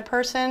hear the other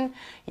person,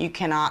 you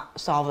cannot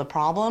solve the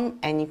problem,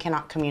 and you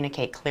cannot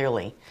communicate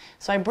clearly.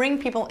 So I bring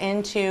people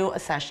into a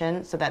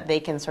session so that they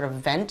can sort of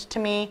vent to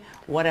me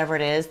whatever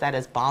it is that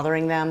is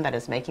bothering them, that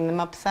is making them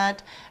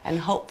upset, and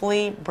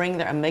hopefully bring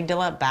their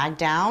amygdala back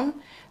down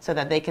so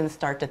that they can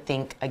start to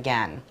think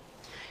again.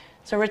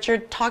 So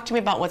Richard, talk to me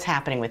about what's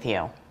happening with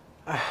you.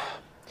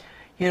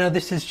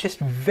 This is just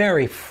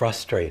very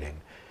frustrating.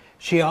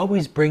 She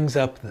always brings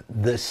up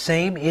the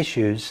same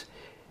issues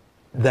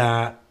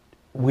that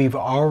we've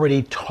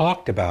already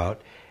talked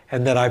about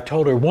and that I've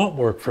told her won't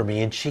work for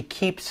me, and she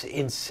keeps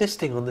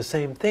insisting on the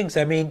same things.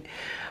 I mean,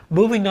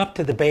 moving up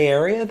to the Bay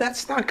Area,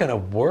 that's not going to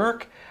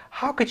work.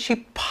 How could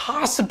she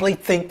possibly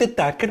think that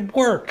that could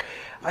work?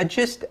 I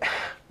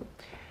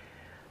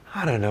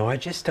don't know, I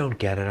just don't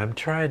get it. I'm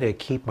trying to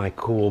keep my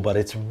cool, but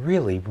it's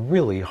really,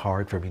 really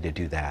hard for me to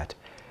do that.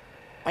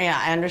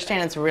 Yeah, I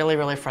understand it's really,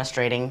 really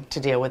frustrating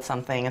to deal with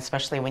something,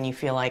 especially when you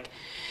feel like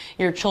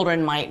your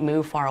children might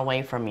move far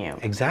away from you.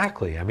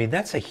 Exactly. I mean,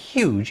 that's a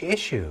huge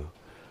issue.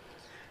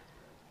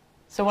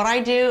 So what I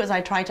do is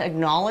I try to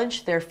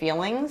acknowledge their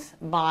feelings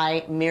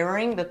by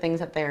mirroring the things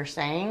that they're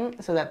saying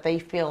so that they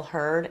feel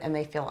heard and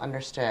they feel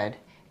understood.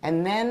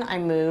 And then I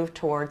move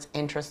towards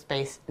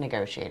interest-based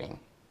negotiating.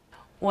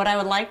 What I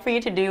would like for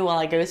you to do while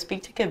I go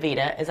speak to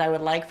Kavita is I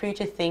would like for you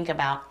to think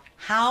about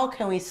how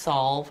can we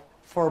solve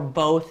for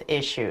both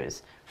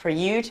issues, for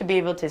you to be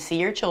able to see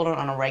your children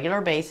on a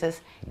regular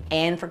basis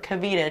and for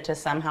Kavita to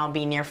somehow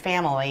be near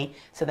family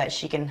so that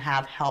she can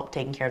have help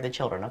taking care of the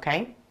children,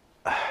 okay?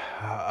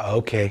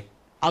 Okay.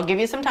 I'll give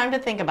you some time to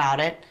think about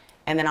it,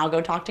 and then I'll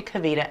go talk to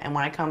Kavita, and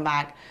when I come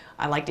back,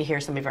 I'd like to hear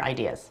some of your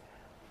ideas.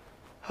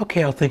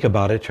 Okay, I'll think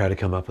about it, try to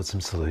come up with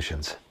some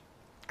solutions.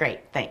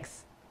 Great,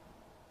 thanks.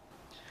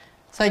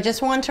 So I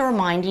just want to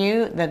remind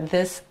you that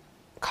this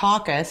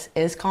caucus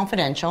is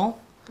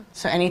confidential.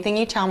 So anything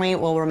you tell me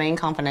will remain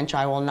confidential.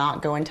 I will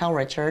not go and tell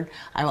Richard.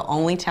 I will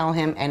only tell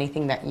him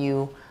anything that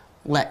you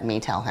let me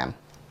tell him,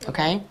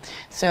 okay?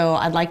 So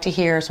I'd like to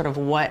hear sort of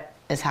what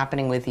is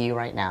happening with you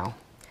right now.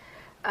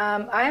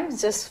 I'm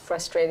just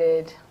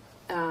frustrated.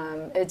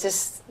 It's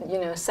just,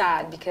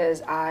 sad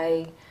because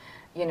I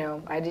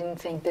didn't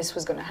think this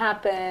was going to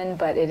happen,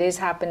 but it is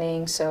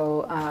happening.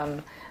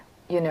 So,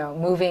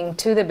 moving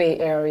to the Bay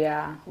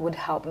Area would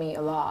help me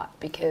a lot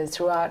because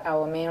throughout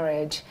our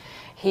marriage,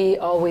 he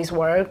always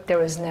worked. There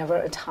was never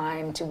a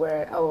time to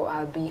where, oh,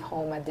 I'll be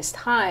home at this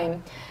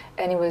time.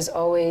 And it was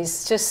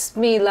always just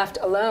me left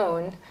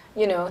alone,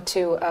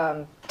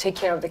 to take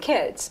care of the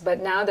kids.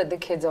 But now that the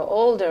kids are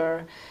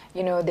older,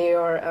 they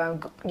are,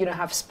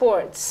 have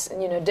sports,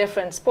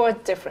 different sports,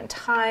 different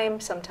time.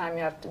 Sometimes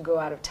you have to go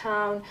out of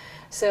town.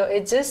 So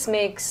it just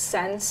makes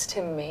sense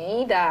to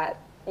me that,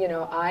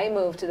 I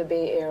move to the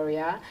Bay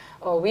Area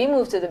or we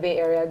move to the Bay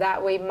Area.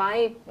 That way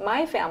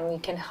my family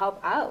can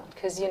help out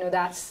because,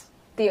 that's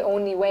the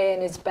only way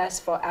and it's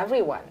best for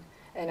everyone.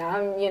 And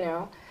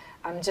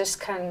I'm just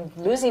kind of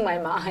losing my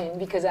mind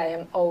because I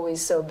am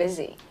always so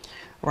busy.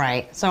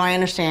 Right. So I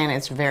understand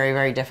it's very,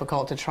 very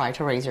difficult to try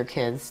to raise your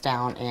kids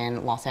down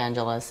in Los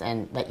Angeles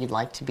and that you'd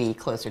like to be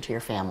closer to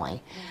your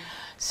family.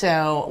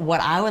 So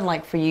what I would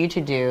like for you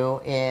to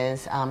do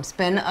is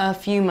spend a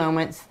few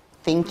moments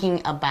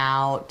thinking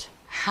about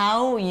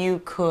how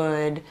you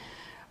could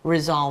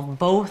resolve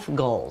both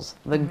goals.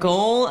 The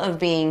goal of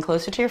being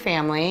closer to your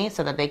family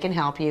so that they can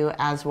help you,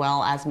 as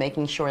well as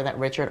making sure that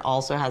Richard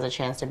also has a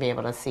chance to be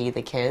able to see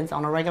the kids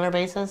on a regular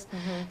basis.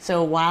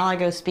 So while I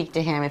go speak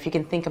to him, if you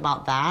can think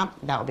about that,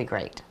 that would be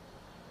great.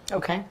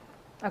 Okay?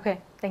 Okay,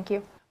 thank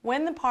you.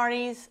 When the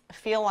parties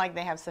feel like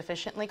they have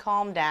sufficiently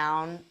calmed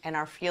down and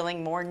are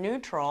feeling more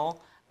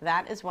neutral,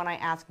 that is when I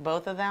ask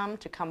both of them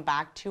to come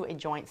back to a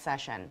joint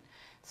session.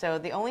 So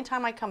the only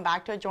time I come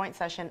back to a joint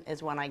session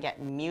is when I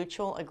get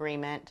mutual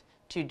agreement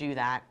to do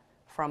that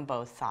from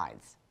both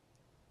sides.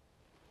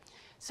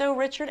 So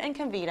Richard and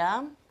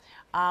Kavita,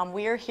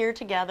 we are here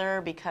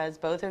together because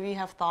both of you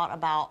have thought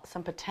about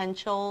some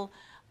potential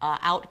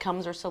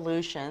outcomes or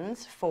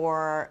solutions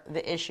for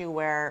the issue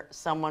where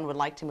someone would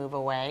like to move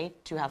away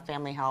to have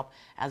family help,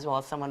 as well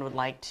as someone would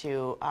like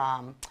to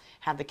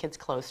have the kids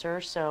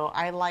closer. So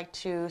I'd like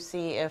to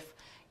see if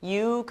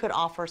you could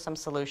offer some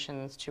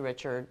solutions to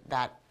Richard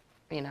that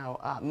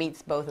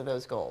meets both of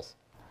those goals.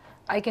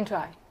 I can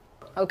try.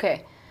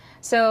 Okay.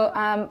 So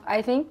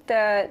I think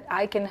that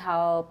I can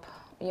help,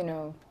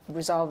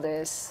 resolve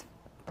this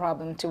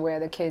problem to where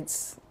the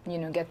kids,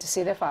 get to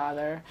see their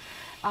father.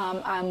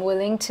 I'm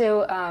willing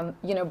to,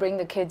 bring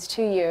the kids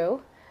to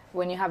you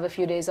when you have a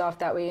few days off.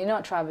 That way you're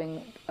not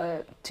traveling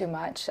too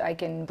much. I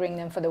can bring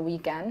them for the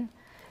weekend,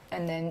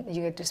 and then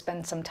you get to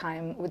spend some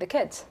time with the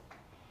kids.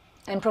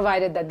 And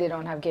provided that they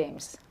don't have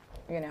games,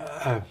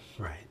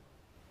 Right.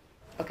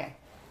 Okay.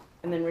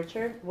 And then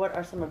Richard, what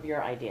are some of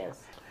your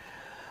ideas?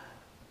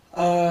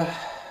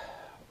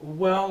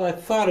 Well, I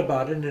thought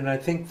about it, and I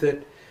think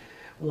that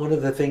one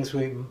of the things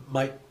we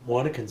might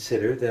want to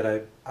consider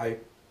that I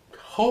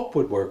hope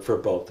would work for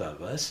both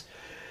of us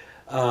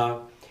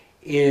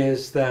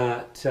is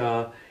that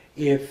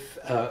if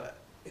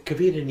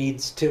Kavita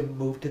needs to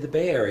move to the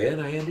Bay Area,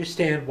 and I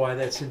understand why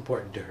that's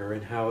important to her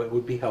and how it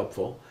would be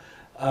helpful,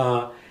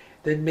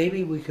 then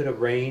maybe we could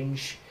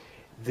arrange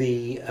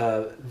the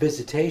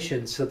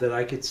visitation so that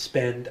I could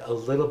spend a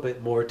little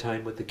bit more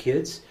time with the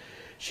kids.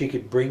 She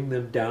could bring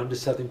them down to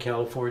Southern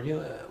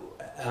California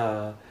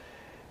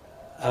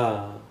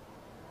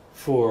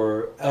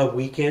for a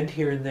weekend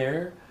here and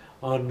there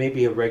on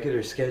maybe a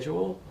regular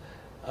schedule.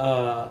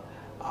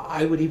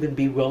 I would even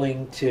be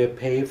willing to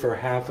pay for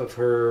half of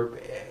her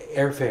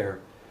airfare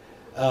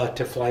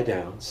to fly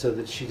down so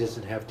that she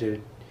doesn't have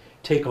to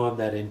take on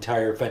that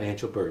entire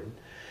financial burden.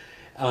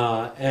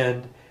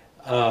 And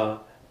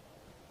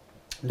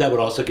that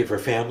would also give her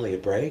family a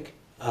break,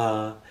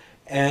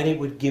 and it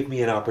would give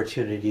me an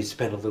opportunity to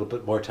spend a little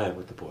bit more time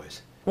with the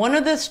boys. One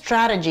of the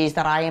strategies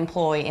that I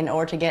employ in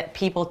order to get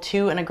people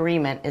to an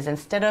agreement is,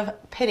 instead of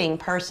pitting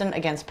person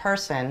against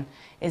person,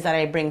 is that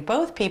I bring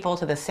both people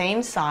to the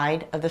same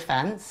side of the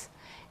fence,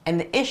 and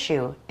the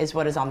issue is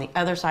what is on the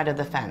other side of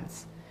the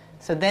fence.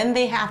 So then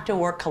they have to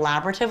work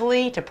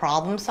collaboratively to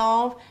problem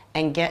solve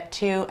and get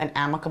to an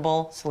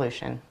amicable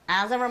solution.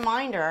 As a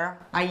reminder,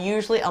 I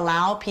usually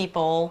allow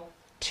people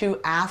to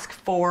ask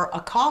for a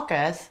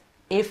caucus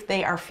if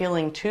they are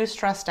feeling too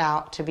stressed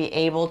out to be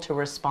able to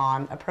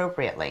respond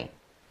appropriately.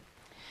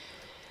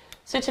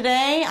 So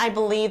today, I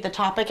believe the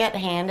topic at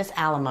hand is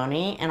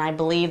alimony, and I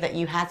believe that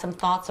you had some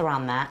thoughts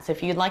around that. So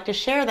if you'd like to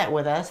share that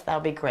with us, that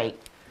would be great.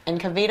 And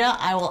Kavita,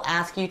 I will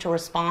ask you to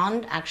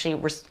respond,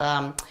 actually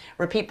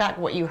repeat back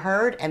what you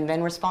heard, and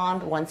then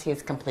respond once he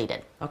is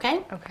completed,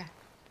 okay? Okay.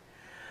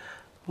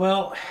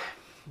 Well,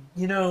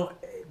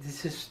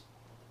 this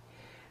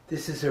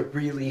is a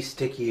really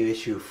sticky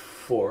issue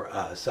for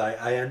us.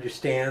 I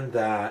understand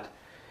that,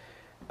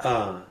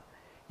 I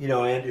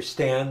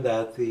understand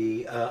that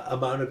the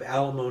amount of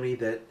alimony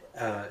that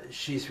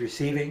she's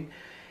receiving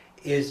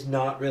is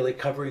not really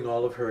covering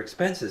all of her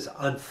expenses.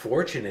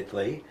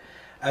 Unfortunately,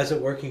 as a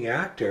working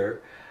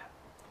actor,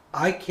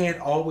 I can't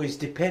always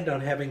depend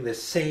on having the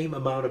same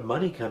amount of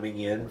money coming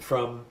in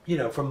from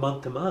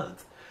month to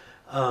month.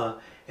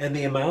 And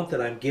the amount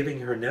that I'm giving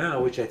her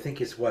now, which I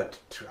think is what,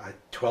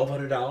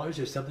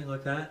 $1,200 or something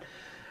like that,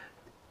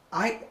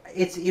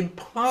 it's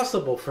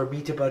impossible for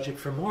me to budget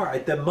for more.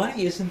 The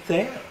money isn't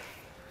there.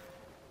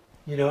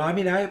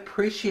 I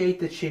appreciate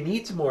that she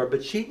needs more,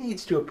 but she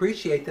needs to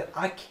appreciate that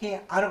I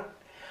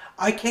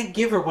can't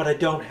give her what I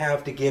don't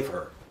have to give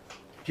her.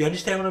 Do you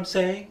understand what I'm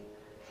saying?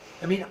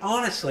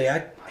 Honestly,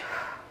 I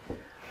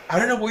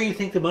don't know where you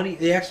think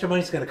the extra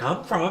money is going to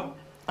come from.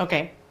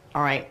 Okay.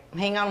 All right.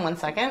 Hang on one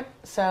second.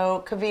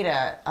 So,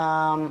 Kavita,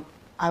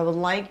 I would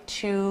like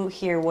to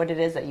hear what it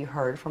is that you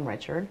heard from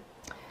Richard.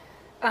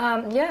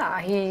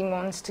 Yeah, he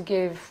wants to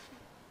give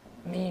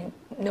me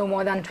no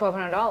more than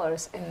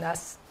 $1,200,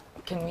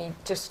 and can we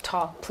just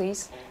talk,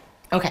 please?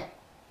 Okay.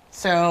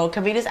 So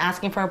Kavita's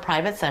asking for a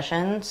private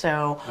session,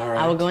 so All right.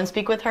 I will go and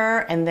speak with her,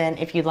 and then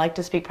if you'd like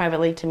to speak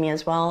privately to me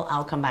as well,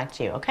 I'll come back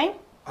to you, okay?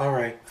 All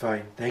right,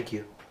 fine. Thank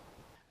you.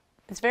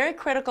 It's very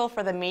critical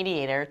for the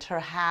mediator to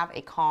have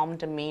a calm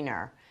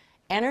demeanor.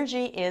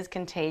 Energy is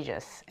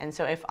contagious, and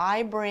so if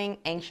I bring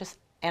anxious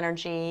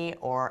energy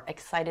or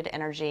excited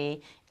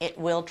energy, it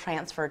will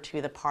transfer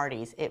to the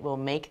parties. It will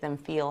make them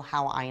feel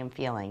how I am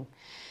feeling.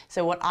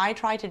 So what I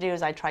try to do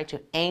is I try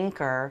to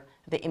anchor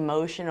the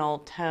emotional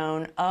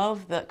tone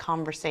of the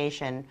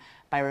conversation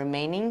by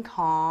remaining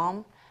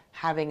calm,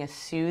 having a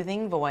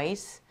soothing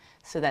voice,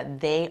 so that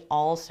they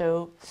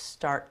also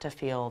start to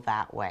feel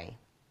that way.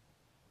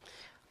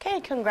 Okay,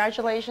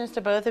 congratulations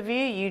to both of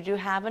you. You do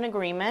have an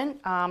agreement.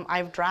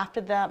 I've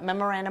drafted the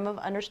memorandum of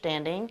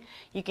understanding.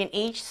 You can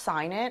each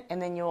sign it,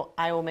 and then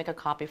I will make a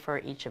copy for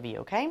each of you,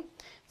 okay?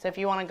 So if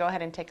you want to go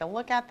ahead and take a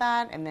look at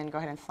that, and then go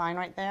ahead and sign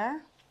right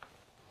there.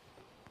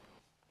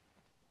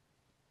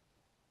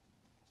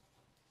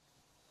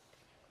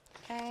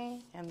 Okay,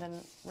 and then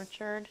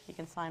Richard, you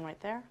can sign right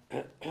there.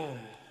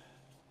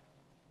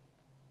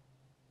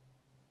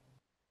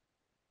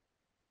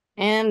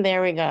 And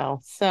there we go.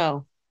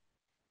 So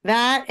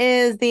that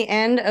is the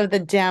end of the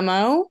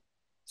demo.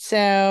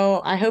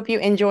 So I hope you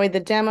enjoyed the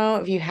demo.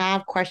 If you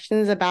have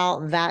questions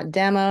about that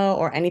demo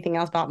or anything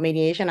else about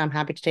mediation, I'm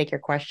happy to take your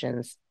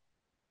questions.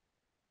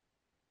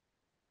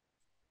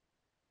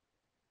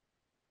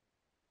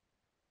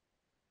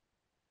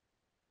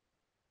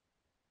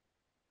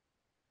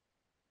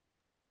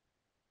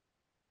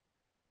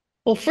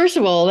 Well, first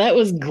of all, that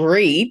was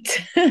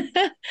great.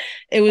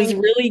 It was Thank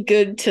you. really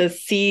good to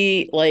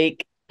see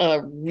like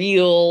a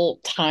real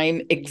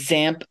time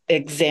example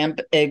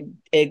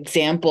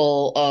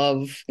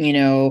of,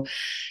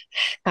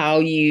 how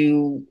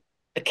you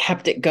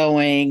kept it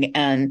going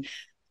and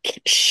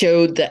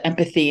showed the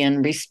empathy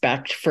and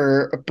respect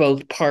for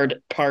both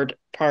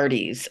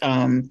parties.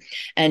 And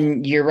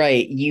you're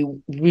right,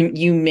 you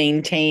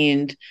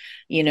maintained,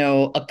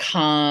 a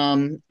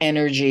calm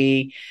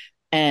energy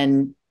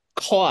and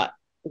caught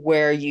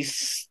where you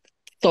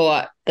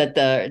thought that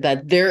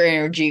their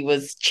energy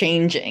was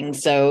changing.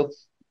 So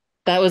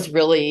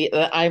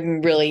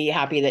I'm really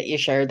happy that you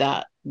shared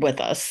that with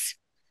us.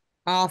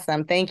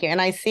 Awesome. Thank you.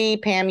 And I see,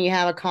 Pam, you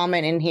have a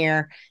comment in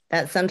here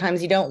that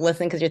sometimes you don't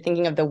listen because you're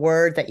thinking of the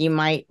words that you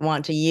might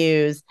want to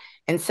use.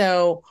 And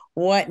so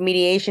what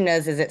mediation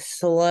does is it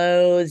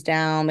slows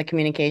down the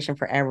communication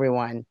for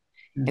everyone.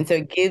 And so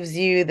it gives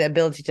you the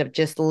ability to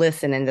just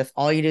listen, and just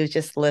all you do is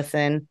just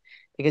listen,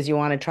 because you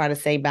want to try to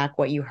say back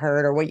what you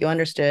heard or what you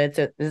understood.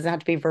 So it doesn't have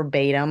to be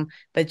verbatim,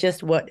 but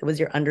just what was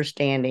your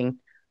understanding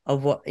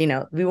of what,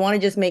 we want to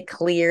just make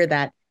clear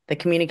that the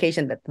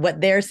communication, that what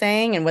they're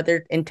saying and what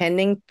they're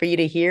intending for you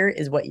to hear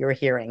is what you're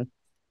hearing.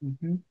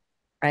 Mm-hmm.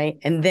 Right.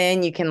 And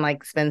then you can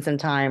spend some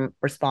time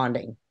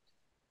responding.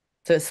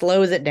 So it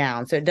slows it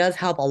down. So it does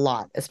help a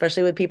lot,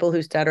 especially with people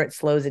who stutter. It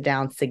slows it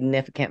down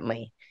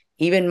significantly.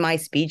 Even my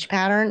speech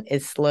pattern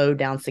is slowed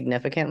down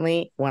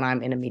significantly when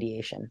I'm in a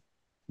mediation.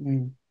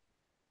 Mm.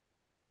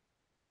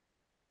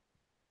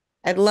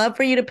 I'd love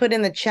for you to put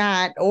in the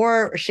chat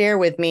or share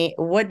with me,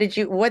 what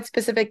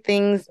specific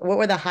things, what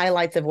were the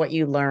highlights of what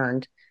you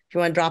learned? If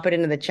you want to drop it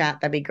into the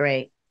chat, that'd be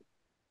great.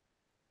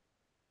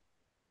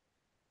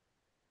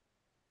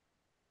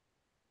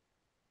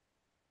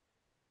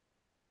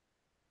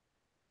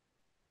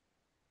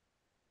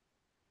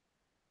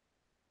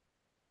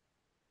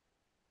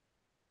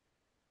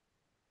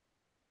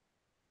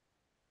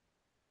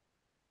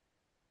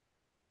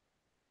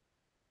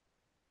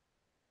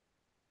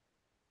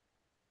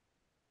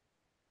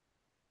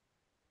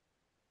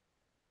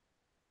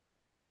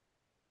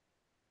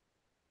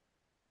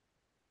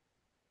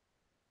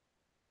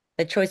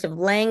 The choice of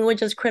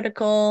language is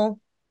critical.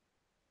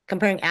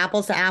 Comparing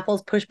apples to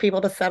apples, push people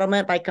to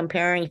settlement by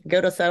comparing. If you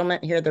go to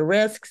settlement, here are the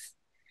risks.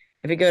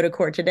 If you go to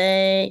court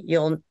today,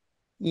 you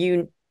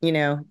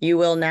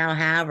will now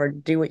have or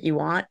do what you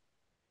want.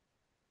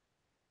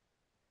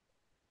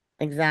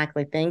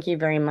 Exactly. Thank you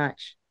very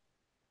much.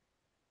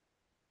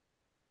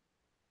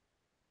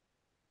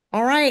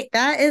 All right,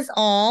 that is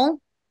all.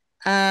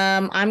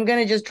 I'm going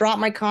to just drop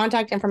my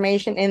contact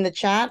information in the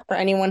chat for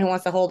anyone who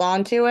wants to hold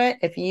on to it.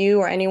 If you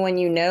or anyone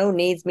you know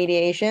needs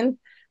mediation,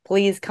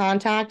 please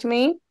contact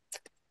me.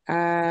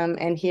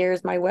 And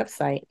here's my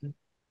website.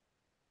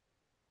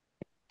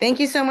 Thank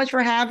you so much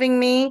for having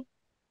me.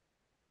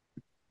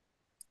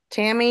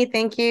 Tammy,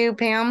 thank you.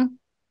 Pam.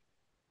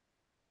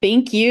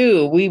 Thank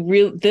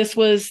you. This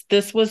was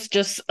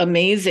just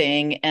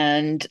amazing,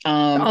 and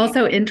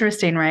also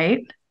interesting,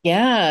 right?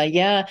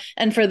 Yeah.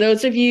 And for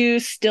those of you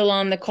still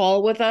on the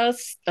call with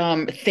us,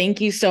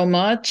 thank you so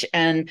much,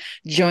 and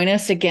join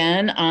us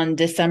again on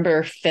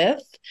December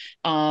 5th.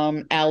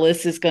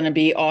 Alice is going to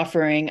be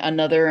offering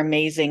another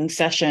amazing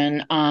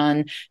session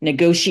on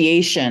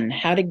negotiation,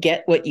 how to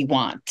get what you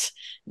want,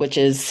 which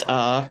is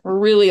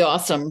really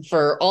awesome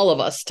for all of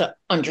us to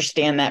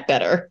understand that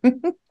better.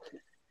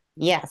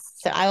 Yes.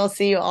 So I will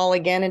see you all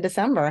again in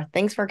December.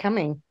 Thanks for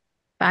coming.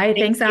 Bye.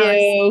 Thanks,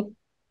 Alice. You.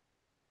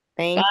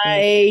 Thank you.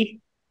 Bye.